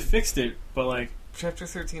 I know they fixed it, but like... Chapter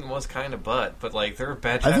 13 was kind of butt, but like, there were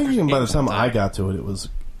bad chapters. I think even by the time I got to it was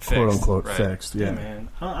quote-unquote fixed. Yeah, man.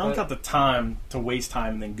 I don't got the time to waste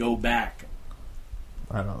time and then go back.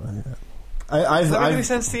 I don't know. Does that make any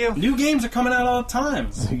sense to you? New games are coming out all the time.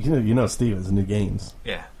 You know Steve is new games.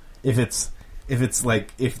 Yeah. If it's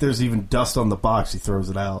like, if there's even dust on the box, he throws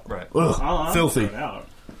it out. Right. Ugh, filthy. Throw it out.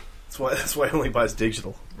 That's why he only buys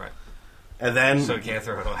digital. Right. And then... So he can't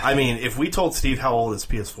throw it away. I mean, if we told Steve how old his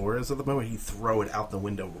PS4 is at the moment, he'd throw it out the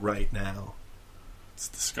window right now. It's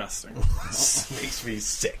disgusting. It makes me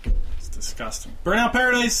sick. It's disgusting. Burnout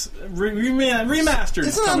Paradise remastered.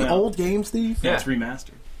 Isn't that an old game, Steve? Yeah, it's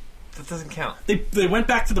remastered. That doesn't count. They went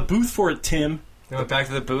back to the booth for it, Tim. They went back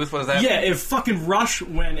to the booth? What does that mean? If fucking Rush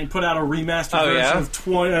went and put out a remastered version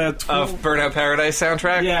of Burnout Paradise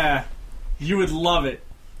soundtrack? Yeah. You would love it.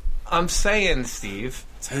 I'm saying, Steve,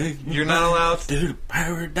 you're not allowed to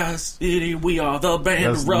Paradise City. We are the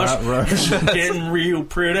band That's Rush. Not Rush. Getting real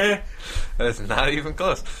pretty. That's not even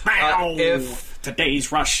close. If today's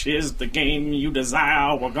Rush is the game you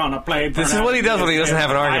desire, we're gonna play. This is what he does when he doesn't have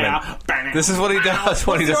an argument. This is what he does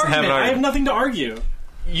when he doesn't have an argument. I have nothing to argue.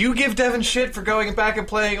 You give Devin shit for going back and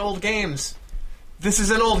playing old games. This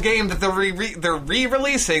is an old game that they're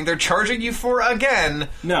re-releasing. They're charging you for again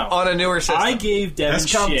on a newer system. I gave Devin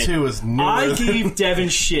shit. 2 is newer. I gave Devin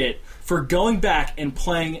shit for going back and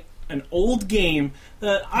playing an old game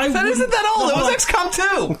that I That isn't that old. It was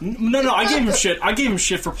XCOM 2. No, I gave him shit. I gave him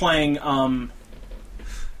shit for playing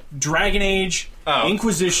Dragon Age,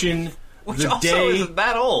 Inquisition. Which also isn't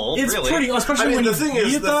that old, it's really. Pretty, especially when the thing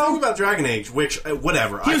about Dragon Age, which,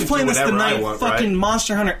 whatever, he was playing this the night want, fucking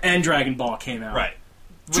Monster Hunter and Dragon Ball came out. Right.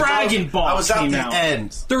 Dragon Ball I was came at the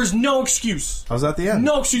end. There was no excuse. I was at the end.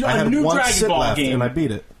 No excuse. I had a new one Dragon sit Ball left game. and I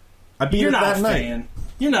beat it. I beat You're it not that a night. fan.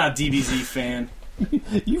 You're not a DBZ fan.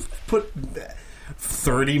 You've put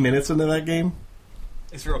 30 minutes into that game?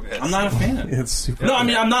 It's real good. I'm not a fan. It's super No, I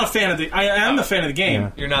mean, I'm not a fan of the... I am a fan of the game.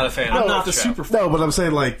 Yeah. You're not a fan I'm of not the the show. super fan. No, but I'm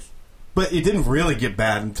saying, like... But it didn't really get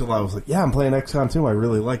bad until I was like, yeah, I'm playing XCOM 2. I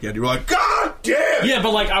really like it. You were like, God damn! Yeah,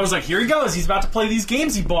 but like, I was like, here he goes. He's about to play these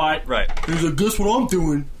games he bought. Right. He's like, guess what I'm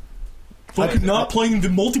doing? Fucking not playing the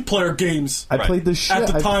multiplayer games. I played the shit. At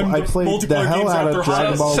the time, I the played multiplayer the hell games out at their of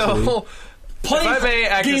Dragon Ball Z. So,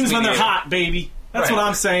 play games when they're hot, baby. That's what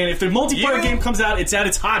I'm saying. If the multiplayer game comes out, it's at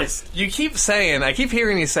its hottest. You keep saying, I keep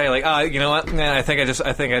hearing you say, like, you know what? Nah, I think I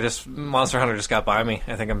just Monster Hunter just got by me.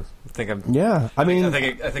 I think I'm. Yeah, I mean, I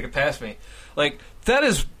think it passed me. Like, that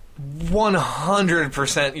is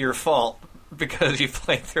 100% your fault because you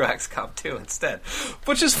played through XCOM 2 instead,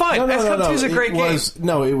 which is fine. XCOM 2 is a great game.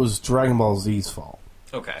 No, it was Dragon Ball Z's fault.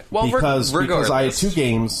 Okay, well, because I had 2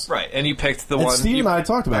 games, right? And you picked the one. Steve and I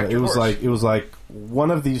talked about it. It was like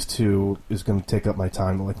one of these 2 is going to take up my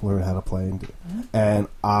time to like learn how to play and do. And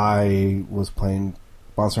I was playing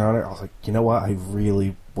Monster Hunter. I was like, you know what? I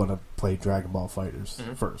really want to play Dragon Ball Fighters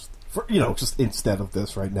first, just instead of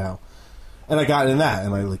this right now. And I got in that,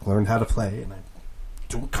 and I like learned how to play, and I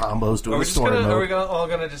doing combos, doing the story mode. Are we all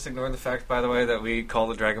going to just ignore the fact, by the way, that we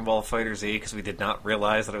called it Dragon Ball Fighter Z because we did not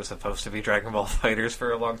realize that it was supposed to be Dragon Ball Fighters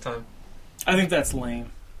for a long time? I think that's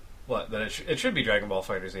lame. What? That it should be Dragon Ball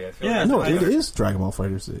Fighter Z, I feel Yeah, like. No, it is Dragon Ball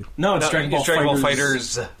Fighter Z. No, it's Dragon Ball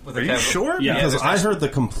Fighters. With Are you sure? Yeah. Because I heard the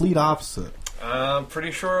complete opposite. I'm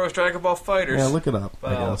pretty sure it was Dragon Ball Fighters. Yeah, look it up.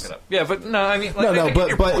 But I'll look it up. Yeah, but no, I mean... Like, No,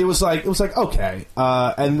 but it was like, okay.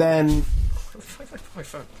 And then... My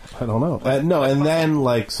phone. I don't know. And then,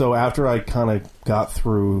 like, so after I kind of got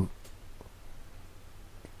through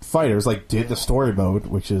Fighters, like, did the story mode,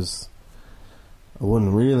 which is... I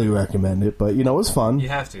wouldn't really recommend it, but, it was fun. You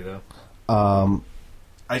have to, though.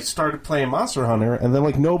 I started playing Monster Hunter, and then,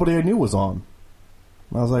 like, nobody I knew was on.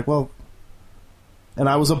 And I was like, well... And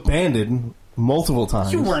I was abandoned multiple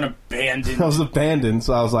times. You weren't abandoned. I was abandoned,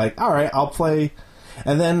 so I was like, all right, I'll play.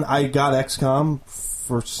 And then I got XCOM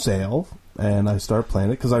for sale, and I started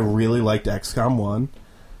playing it because I really liked XCOM 1.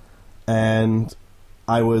 And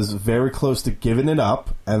I was very close to giving it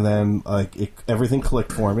up, and then like everything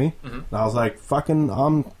clicked for me. Mm-hmm. And I was like, fucking,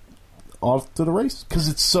 I'm off to the race because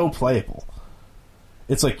it's so playable.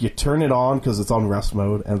 It's like you turn it on because it's on rest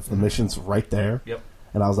mode, and the mission's right there. Yep.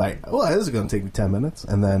 And I was like, well, this is going to take me 10 minutes.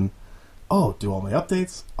 And then, do all my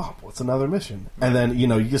updates. Oh, what's another mission? And then,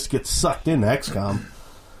 you just get sucked into XCOM.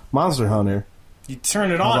 Monster Hunter. You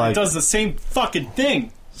turn it on, like, it does the same fucking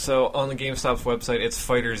thing. So, on the GameStop's website, it's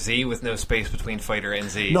Fighter Z with no space between Fighter and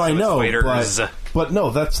Z. No, so I know, Fighters. but no,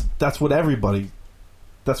 that's what everybody...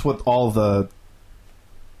 That's what all the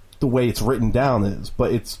way it's written down is.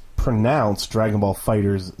 But it's pronounced Dragon Ball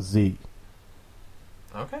Fighters Z.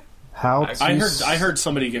 Okay. I heard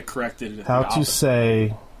somebody get corrected. How to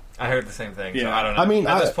say... I heard the same thing. Yeah. So I don't know. I mean,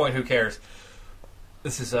 at this point, who cares?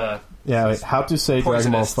 This is how to say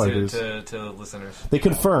Dragon Ball Fighters to listeners. They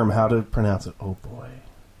confirm how to pronounce it. Oh boy.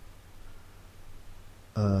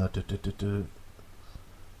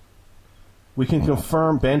 We can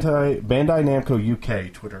confirm Bandai Namco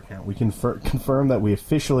UK Twitter account. We can confirm that we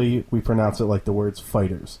pronounce it like the words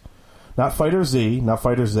fighters. Not Fighter Z, not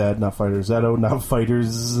Fighter Z, not Fighter Zeto, not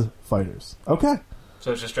Fighters. Okay.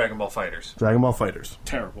 So it's just Dragon Ball Fighters. Dragon Ball Fighters.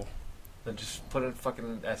 Terrible. Then just put a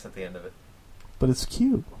fucking S at the end of it. But it's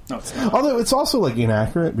cute. No, it's not. Although it's also like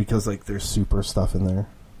inaccurate because like there's super stuff in there.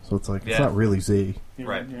 So it's like it's not really Z.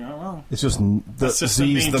 Right. Yeah, well, It's just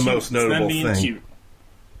Z's the most notable thing. Cute.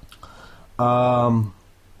 How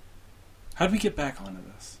do we get back onto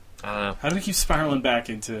this? I don't know. How do we keep spiraling back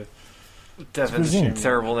into Devin's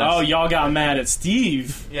terribleness. Oh, y'all got mad at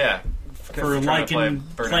Steve. Yeah. For liking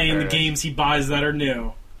playing the games he buys that are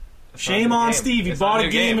new. Shame on Steve. He bought a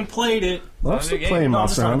game and played it. Well, I'm still playing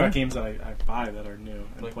Monster Hunter. I'm just talking about games that I buy that are new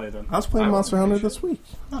and play them. I was playing Monster Hunter this week.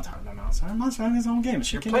 I'm not talking about Monster Hunter. Monster Hunter is its own game.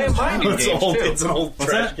 You're playing my new games, too. It's an old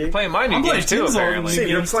trash game. You're playing my new games, too, apparently. See,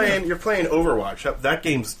 you're playing Overwatch. That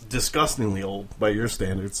game's disgustingly old by your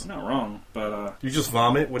standards. You're not wrong, but... you just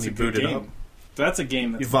vomit when you boot it up? That's a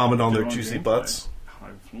game that's... You vomit on their juicy butts?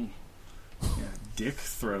 Dick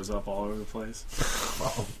throws up all over the place.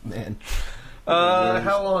 Oh, man.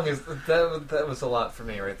 How long is that? That was a lot for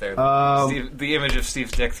me right there. The image of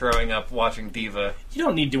Steve's dick throwing up watching Diva. You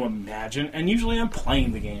don't need to imagine, and usually I'm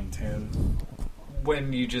playing the game, Tim.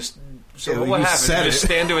 When you just... So what happens? You just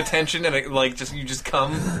stand to attention and you just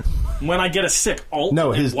come? When I get a sick alt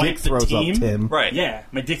no, and his wipe dick the throws team, up, Tim. Right. Yeah,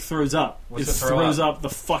 my dick throws up. What's it throws up the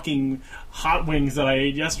fucking hot wings that I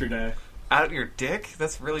ate yesterday. Out your dick?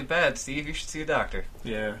 That's really bad, Steve. You should see a doctor.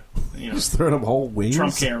 Yeah. Just throwing up whole wings?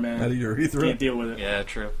 Trump care, man. Out of your urethra? Can't deal with it. Yeah,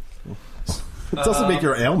 true. It doesn't make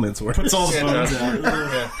your ailments worse. Puts all the bones out.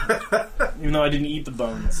 Yeah. Even though I didn't eat the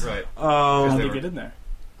bones. Right. How did they get in there?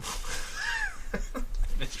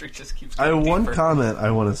 Mystery just keeps I have getting one deeper. comment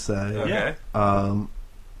I want to say. Okay.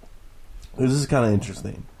 This is kind of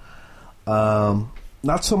interesting.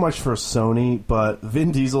 Not so much for Sony, but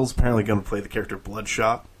Vin Diesel's apparently going to play the character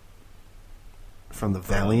Bloodshot from the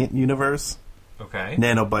Valiant universe. Okay.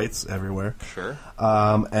 Nanobites everywhere. Sure.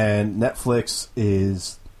 And Netflix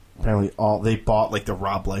is apparently they bought like the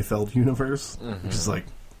Rob Liefeld universe, which is like,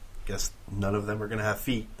 I guess none of them are going to have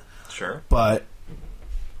feet. Sure. But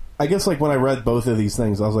I guess like when I read both of these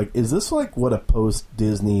things, I was like, is this like what a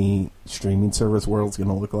post-Disney streaming service world's going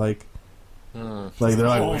to look like? Like they're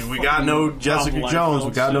like, we got no Jessica Jones,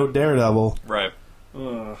 we got no Daredevil, right?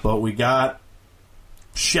 But we got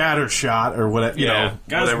Shattershot or whatever, you know,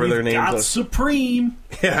 guys, whatever their names got are. Supreme.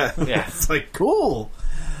 Yeah, it's like cool.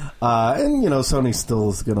 And you know, Sony still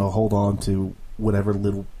is going to hold on to whatever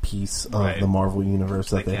little piece of the Marvel universe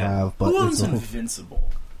that they have. But who owns it's like, Invincible?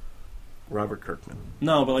 Robert Kirkman.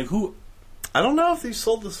 No, but like who? I don't know if they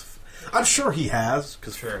sold this. I'm sure he has,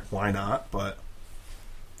 because why not? But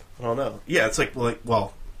I don't know. Yeah, it's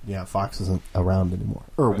well, yeah, Fox isn't around anymore,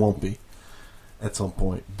 or won't be at some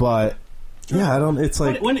point. But yeah, I don't. It's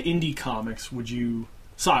like when indie comics would you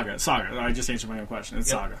Saga? I just answered my own question. It's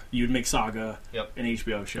Saga. You'd make Saga an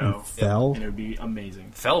HBO show, Fell, and it would be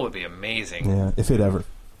amazing. Fell would be amazing. Yeah, if it ever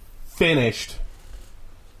finished.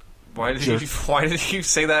 Why did you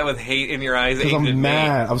say that with hate in your eyes? Because I'm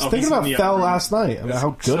mad. I was thinking about Fell last night. About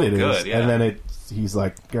how good it is, and then he's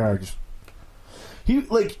like,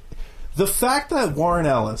 the fact that Warren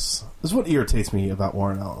Ellis. This is what irritates me about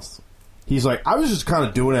Warren Ellis. He's like, I was just kind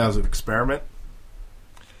of doing it as an experiment.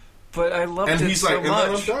 But I loved it so much. And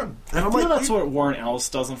then I'm done. And I'm that's what Warren Ellis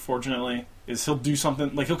does, unfortunately, is he'll do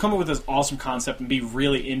something, like he'll come up with this awesome concept and be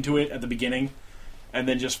really into it at the beginning, and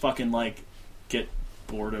then just fucking, like, get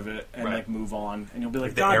bored of it and, like, move on. And you'll be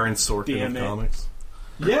like, the Aaron Sorkin of comics.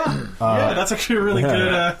 Yeah. Yeah, that's actually a really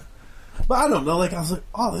good... But I don't know, like, I was like,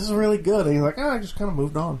 oh, this is really good. And he's like, I just kind of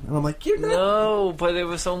moved on. And I'm like, you're not... No, but it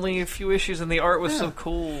was only a few issues and the art was so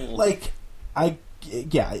cool. Like,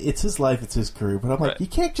 it's his life, it's his career, but I'm like, you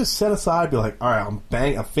can't just set aside and be like, all right,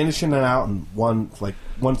 I'm finishing it out in one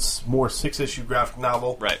more 6-issue graphic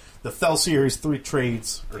novel. Right. The Fell series, 3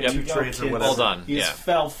 trades, or 2 trades, or whatever. All done. He's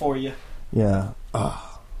fell for you. Yeah.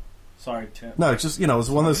 Sorry, Tim. No, it's just, it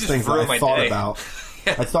was one of those things that I thought about.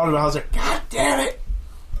 I thought about it, I was like, God damn it!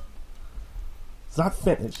 It's not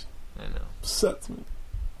finished. I know. Upsets me.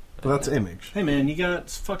 But that's Image. Hey, man, you got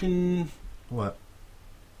fucking... What?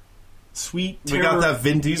 Sweet Terror. We got that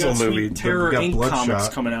Vin Diesel movie. Terror Inc. comics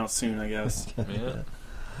coming out soon, I guess.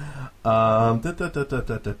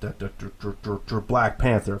 Black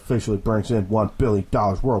Panther officially brings in $1 billion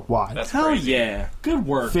worldwide. That's Hell crazy. yeah. Good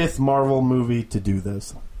work. 5th Marvel movie to do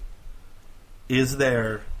this. Is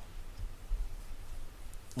there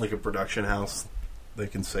like a production house they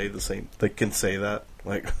can say the same? They can say that,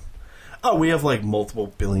 like, oh, we have like multiple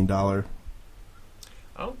 $1 billion. Oh,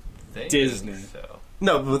 Disney. So.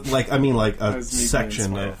 No, but like, I mean, like a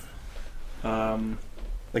section of,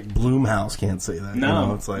 like Blumhouse can't say that.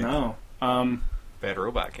 No, it's like no. Bad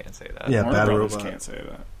Robot can't say that. Yeah, Warner Bad Brothers Robot can't say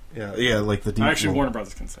that. Yeah, like the deep. Actually, Warner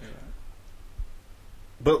Brothers can say that.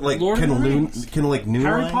 But like, Lord of the Rings. can like New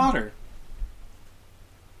Harry Line? Potter.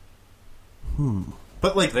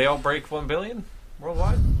 But like, they all break 1 billion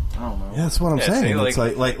worldwide. I don't know. Yeah, that's what I'm saying. See, It's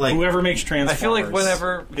like Whoever makes Transformers. I feel like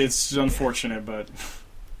whenever it's unfortunate, but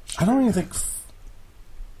I don't even think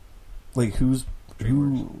like who.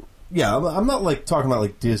 Yeah, I'm not like talking about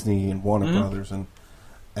like Disney and Warner Brothers and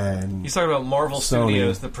he's talking about Marvel Sony.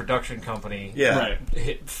 Studios, the production company. yeah, right.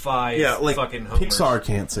 Hit 5 like fucking homers. Pixar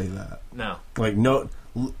can't say that. No. Like no,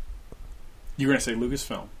 You're gonna say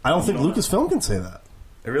Lucasfilm. I don't think Lucasfilm can say that.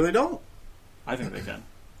 I really don't. I think they can.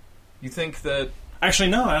 You think that... Actually,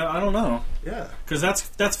 no. I don't know. Yeah, Because that's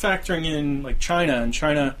factoring in like China, and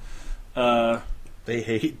China. they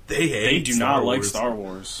hate. They do Star not like Wars. Star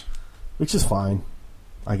Wars. Which is fine,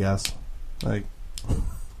 I guess. Like,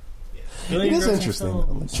 it is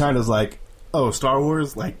interesting. Like, China's like, oh, Star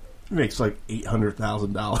Wars like makes like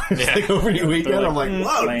 $800,000 Yeah. like opening weekend. Like, I'm like,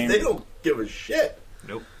 Wow, lame. they don't give a shit.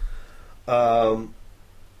 Nope.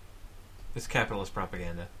 It's capitalist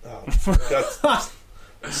propaganda. That's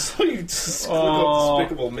so you just click on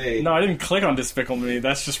Despicable Me. No, I didn't click on Despicable Me.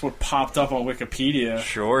 That's just what popped up on Wikipedia.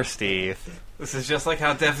 Sure, Steve. This is just like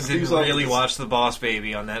how Deficit Steve's on really this- watched The Boss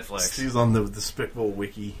Baby on Netflix. He's on the Despicable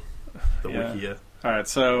Wiki. The Yeah. Wikia. All right,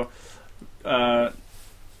 so okay,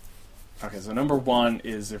 so number 1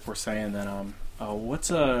 is if we're saying that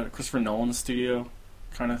what's a Christopher Nolan studio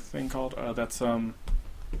kind of thing called? That's isn't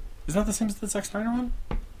that the same as the Zack Snyder one?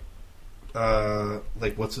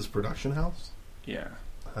 Like, what's his production house? Yeah.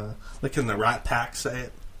 Like, can the Rat Pack say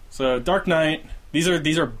it? So Dark Knight. These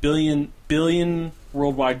are billion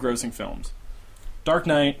worldwide grossing films. Dark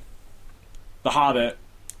Knight, The Hobbit,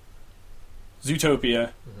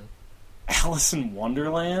 Zootopia, Alice in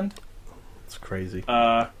Wonderland. It's crazy.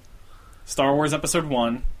 Star Wars Episode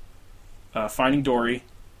 1, Finding Dory.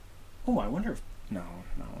 Oh, I wonder if... No.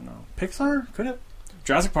 Pixar? Could have.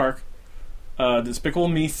 Jurassic Park, Despicable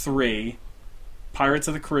Me 3, Pirates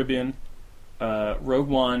of the Caribbean, Rogue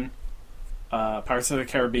One, Pirates of the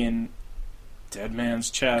Caribbean, Dead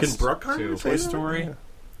Man's Chest, Can Bruckheimer say Toy that? Story.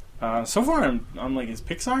 So far, I'm like, is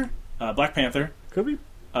Pixar? Black Panther, Could be.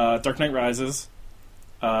 Dark Knight Rises,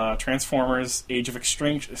 Transformers, Age of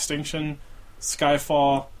Extinction,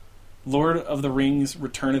 Skyfall, Lord of the Rings,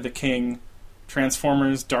 Return of the King,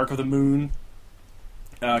 Transformers, Dark of the Moon,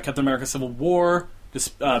 Captain America Civil War,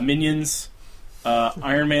 Minions,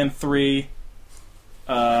 Iron Man 3,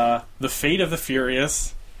 The Fate of the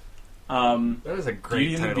Furious, That is a great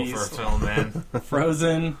Beauty and the title for a Beast. film, man.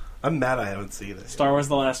 Frozen, I'm mad I haven't seen it. Star Wars: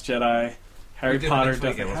 The Last Jedi, Harry We did it Potter: next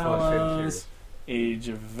Deathly weekend. Let's watch Fate of the Hallows, Age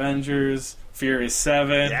of Avengers, Furious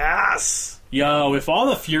 7. Yes! Yo, if all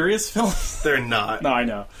the Furious films... They're not. No, I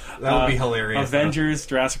know. That would be hilarious. Avengers,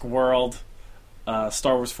 Jurassic World,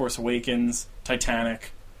 Star Wars: Force Awakens,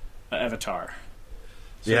 Titanic, Avatar.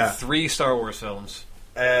 So Yeah. 3 Star Wars films.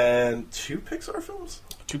 And 2 Pixar films?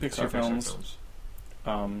 2 2 Pixar films.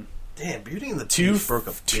 Damn, Beauty and the Two Beast broke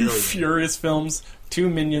a two billion. Furious films, 2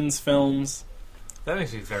 Minions films. That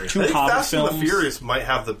makes me very Two I think Hobbit Fast and films. the Furious might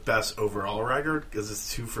have the best overall record because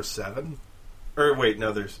it's 2 for 7. Or wait,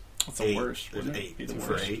 no, there's What's the 8. worst? There's Wouldn't it 8. be the 2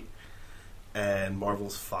 for worst? 8. And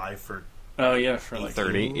Marvel's 5 for... Oh, yeah, for like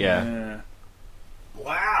 30, yeah.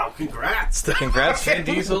 Wow, congrats. Congrats, Vin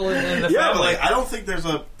Diesel and the Yeah, but family. like, I don't think there's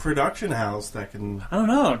a production house that can... I don't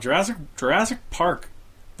know. Jurassic Park,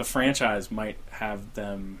 the franchise, might have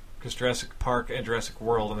them. Because Jurassic Park and Jurassic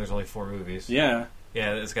World, and there's only 4 movies. Yeah.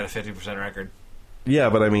 Yeah, it's got a 50% record. Yeah,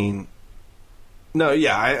 but I mean... No,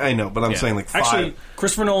 yeah, I know, but I'm Yeah. saying like 5... Actually,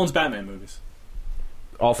 Christopher Nolan's Batman movies.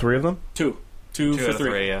 All 3 of them? 2 2 for out of 3.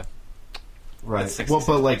 3, yeah. Right. That's Well,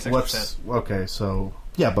 but like, 66%. what's okay? So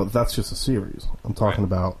yeah, but that's just a series. I'm talking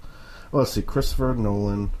Right. about. Well, let's see, Christopher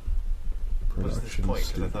Nolan What's this production point? 'Cause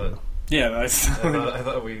I studio. thought, Yeah, that's, I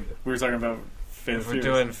thought we we were talking about Fate of if the we're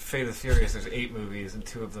Furious. doing Fate of the Furious, there's 8 movies, and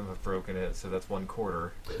 2 of them have broken it, so that's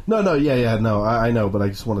 1/4. No, yeah, no, I know, but I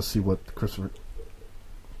just want to see what Christopher.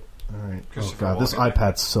 All right. Christopher oh god, this Walken.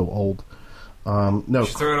 iPad's so old. No, You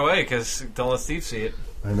should throw it away, because don't let Steve see it.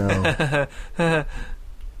 I know.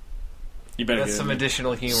 You better That's get some it.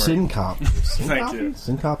 additional humor. Syncopy. Thank you.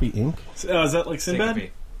 Syncopy Inc. Oh, is that like Sinbad?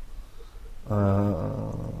 Syncope.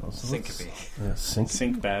 So let's- Syncope. Yeah,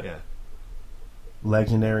 Syncbad. Yeah.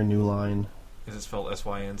 Legendary New Line. Is it spelled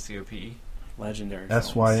SYNCOPE? Legendary. SYN.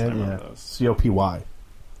 films. I Yeah. remember those. COPY.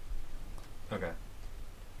 Okay.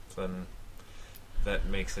 So then that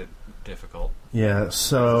makes it difficult. Yeah. Should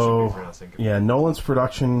So be pronounced Syncope. yeah, Nolan's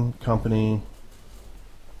production company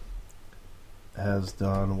has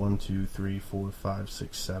done 1, 2, 3, 4, 5,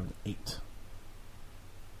 6, 7, 8.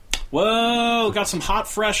 Whoa! Got some hot,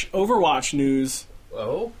 fresh Overwatch news.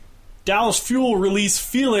 Oh? Dallas Fuel released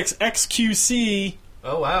Felix XQC.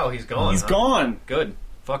 Oh, wow, he's gone. He's huh? gone. Good.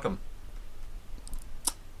 Fuck him.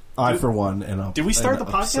 I for one, and Did we start the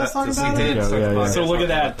podcast talking about We it? did Yeah, start the yeah, podcast yeah. So look talking at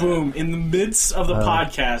that. about Boom. In the midst of the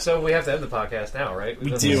podcast. So we have to end the podcast now, right? We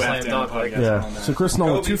That's do a have to slam end the dunk, like- podcast. Yeah. on that. So Chris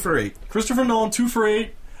Nolan, Kobe. 2 for 8. Christopher Nolan, 2 for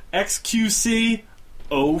 8. XQC,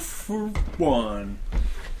 0 for 1.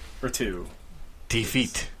 Or 2.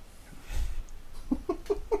 Defeat.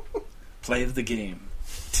 Play of the game.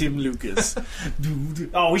 Tim Lucas.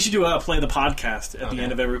 Oh, we should do a play the podcast at the Okay.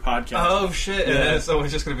 end of every podcast. Oh, shit. Yeah. And so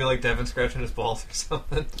it's just going to be like Devin scratching his balls or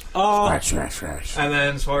something. Oh, And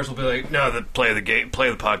then Suarez will be like, no, the play of the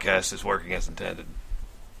podcast is working as intended.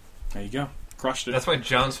 there you go. Crushed it. That's my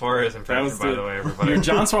John Suarez impression, was by the- the way, everybody. Your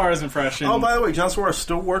John Suarez impression. Oh, by the way, John Suarez is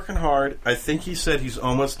still working hard. I think he said he's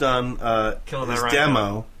almost done Killing his that rhino.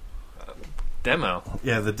 demo. Demo.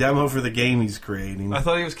 Yeah, the demo for the game he's creating. I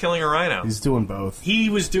thought he was killing a rhino. he's doing both. He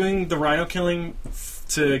was doing the rhino killing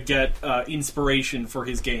to get inspiration for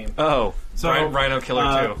his game. Oh, So, Rhino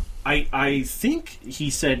Killer 2. I think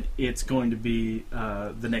he said it's going to be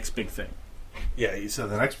the next big thing. Yeah, he said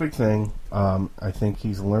The next big thing, I think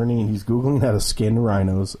he's learning. He's googling how to skin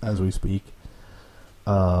rhinos as we speak.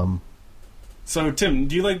 So, Tim,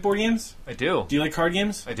 do you like board games? I do. Do you like card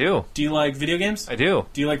games? I do. Do you like video games? I do.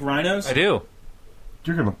 Do you like rhinos? I do.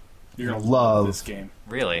 You're gonna You're gonna love this game.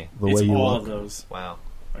 Really? the It's way you all look. of those. Wow.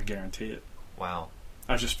 I guarantee it. Wow.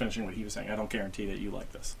 I was just finishing what he was saying. I don't guarantee that you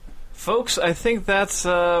like this. Folks, I think that's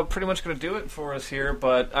pretty much going to do it for us here,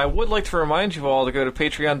 but I would like to remind you all to go to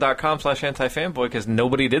patreon.com/antifanboy because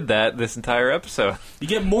nobody did that this entire episode. You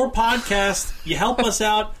get more podcasts. You help us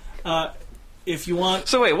out if you want.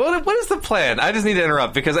 So wait, what is the plan? I just need to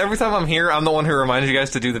interrupt because every time I'm here, I'm the one who reminds you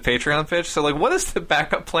guys to do the Patreon pitch. So like, what is the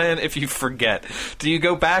backup plan if you forget? Do you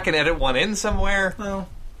go back and edit one in somewhere? Well,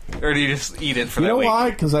 Or do you just eat it for You that know week? why?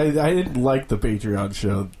 Because I didn't like the Patreon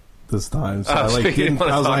show this time, so I So like you didn't didn't.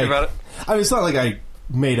 want I to was talk like, about it? I mean, it's not like I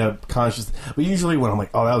made a conscious. But usually when I'm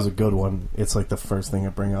like, oh, that was a good one, it's like the first thing I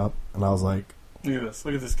bring up, and I was like, look at this.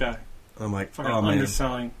 Look at this guy. I'm like, Fucking oh man.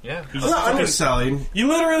 underselling. Yeah. He's I'm not fucking- underselling. You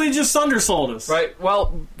literally just undersold us. Right.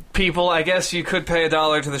 Well, people, I guess you could pay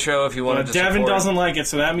 $1 to the show if you wanted to Devin support. doesn't like it,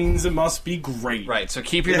 so that means it must be great. Right. So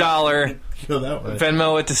keep your dollar. go that way.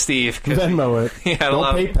 Venmo it to Steve. 'Cause Venmo it. Yeah, I Don't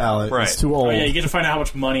love- PayPal it. Right. It's too old. Oh yeah, you get to find out how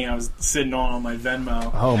much money I was sitting on my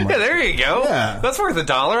Venmo. Oh my. Yeah, there you go. Yeah. That's worth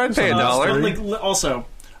 $1. I'd pay $1. Like, also,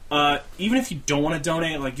 even if you don't want to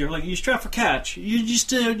donate, like you're strapped for catch. You're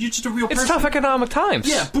just a real person. It's tough economic times.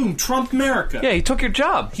 Yeah, boom, Trump America. Yeah, he took your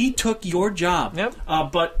job. He took your job. Yep.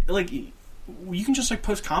 But like, you can just like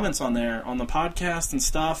post comments on there on the podcast and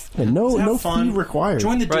stuff. And no Have fun. fee required.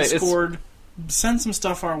 Join the Right, Discord. Send some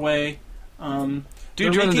stuff our way. Dude, they're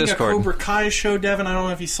join the making Discord. a Cobra Kai show, Devin. I don't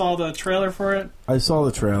know if you saw the trailer for it. I saw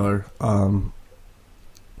the trailer.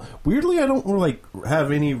 Weirdly, I don't like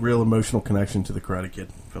have any real emotional connection to the Karate Kid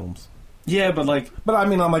films. Yeah, but like, But I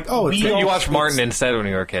mean, I'm like, oh, it's You watched Martin instead when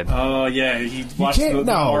you were a kid. oh yeah, he You watched can't, the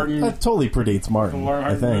no, Martin, that totally predates Martin.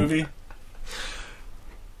 I think. movie.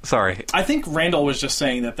 Sorry. I think Randall was just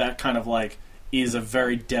saying that kind of like is a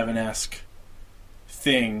very Devin-esque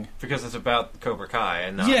thing. Because it's about Cobra Kai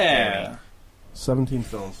and not Yeah. 17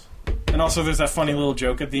 films. And also there's that funny little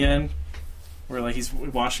joke at the end where like he's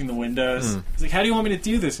washing the windows. He's like, how do you want me to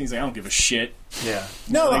do this? And he's like, I don't give a shit. Yeah.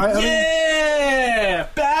 No, Like, I mean, yeah!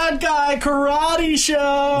 Bad guy karate that's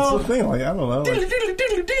show! the thing. Like, I don't know. Like,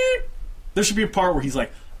 There should be a part where he's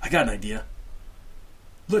like, I got an idea.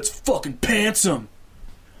 Let's fucking pants him.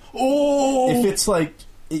 Oh! if it's like,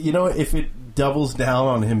 if it doubles down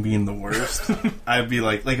on him being the worst, I'd be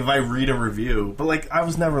like if I read a review, but like I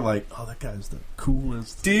was never like, oh, that guy's the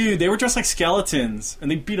coolest. Dude, they were dressed like skeletons and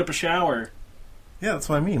they beat up a shower. Yeah, that's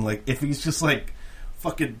what I mean. Like, if he's just like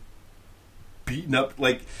fucking beaten up,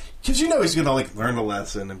 like, because he's gonna like learn a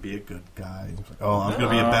lesson and be a good guy. He's like, oh, I'm gonna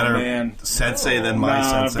be a better man. sensei than my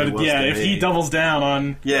sensei but was. yeah, to if me. he doubles down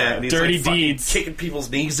on and he's dirty like, fucking deeds, kicking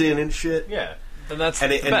people's knees in and shit. Yeah. Then that's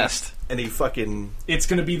And the best. And he fucking it's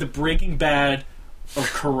going to be the Breaking Bad of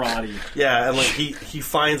karate. and like he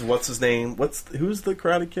finds what's his name? Who's the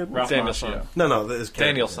Karate Kid? Ralph Danielson. Macchio. No, his character.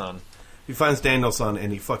 Danielson. He finds Danielson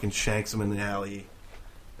and he fucking shanks him in the alley.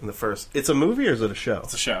 In the first, it's a movie or is it a show?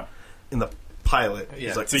 It's a show. In the pilot, Yeah.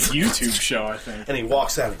 he's like, It's a YouTube show, I think. and he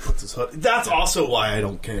walks out and he puts his hood. That's also why I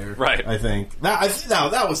don't care. Right. I think that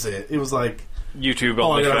was it. It was like, YouTube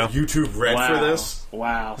oh, I only got show. YouTube Red Wow. for this.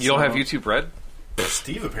 Wow. You don't So, have YouTube Red?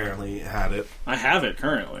 Steve apparently had it. I have it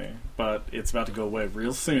currently, but it's about to go away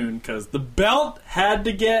real soon because the belt had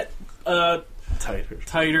to get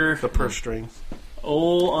tighter. The purse strings.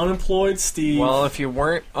 Old unemployed Steve. Well, if you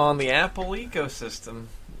weren't on the Apple ecosystem.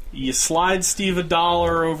 You slide Steve $1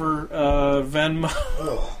 over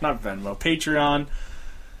Venmo, not Venmo, Patreon,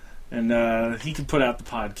 and he can put out the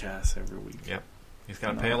podcast every week. Yep. He's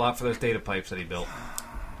got to pay a lot for those data pipes that he built.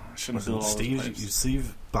 I shouldn't build all those pipes.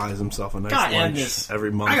 Steve buys himself a nice God, end lunch this.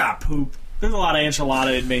 every month. I got poop. There's a lot of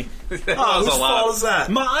enchilada in me. Oh, whose fault is that?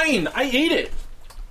 Mine. I ate it.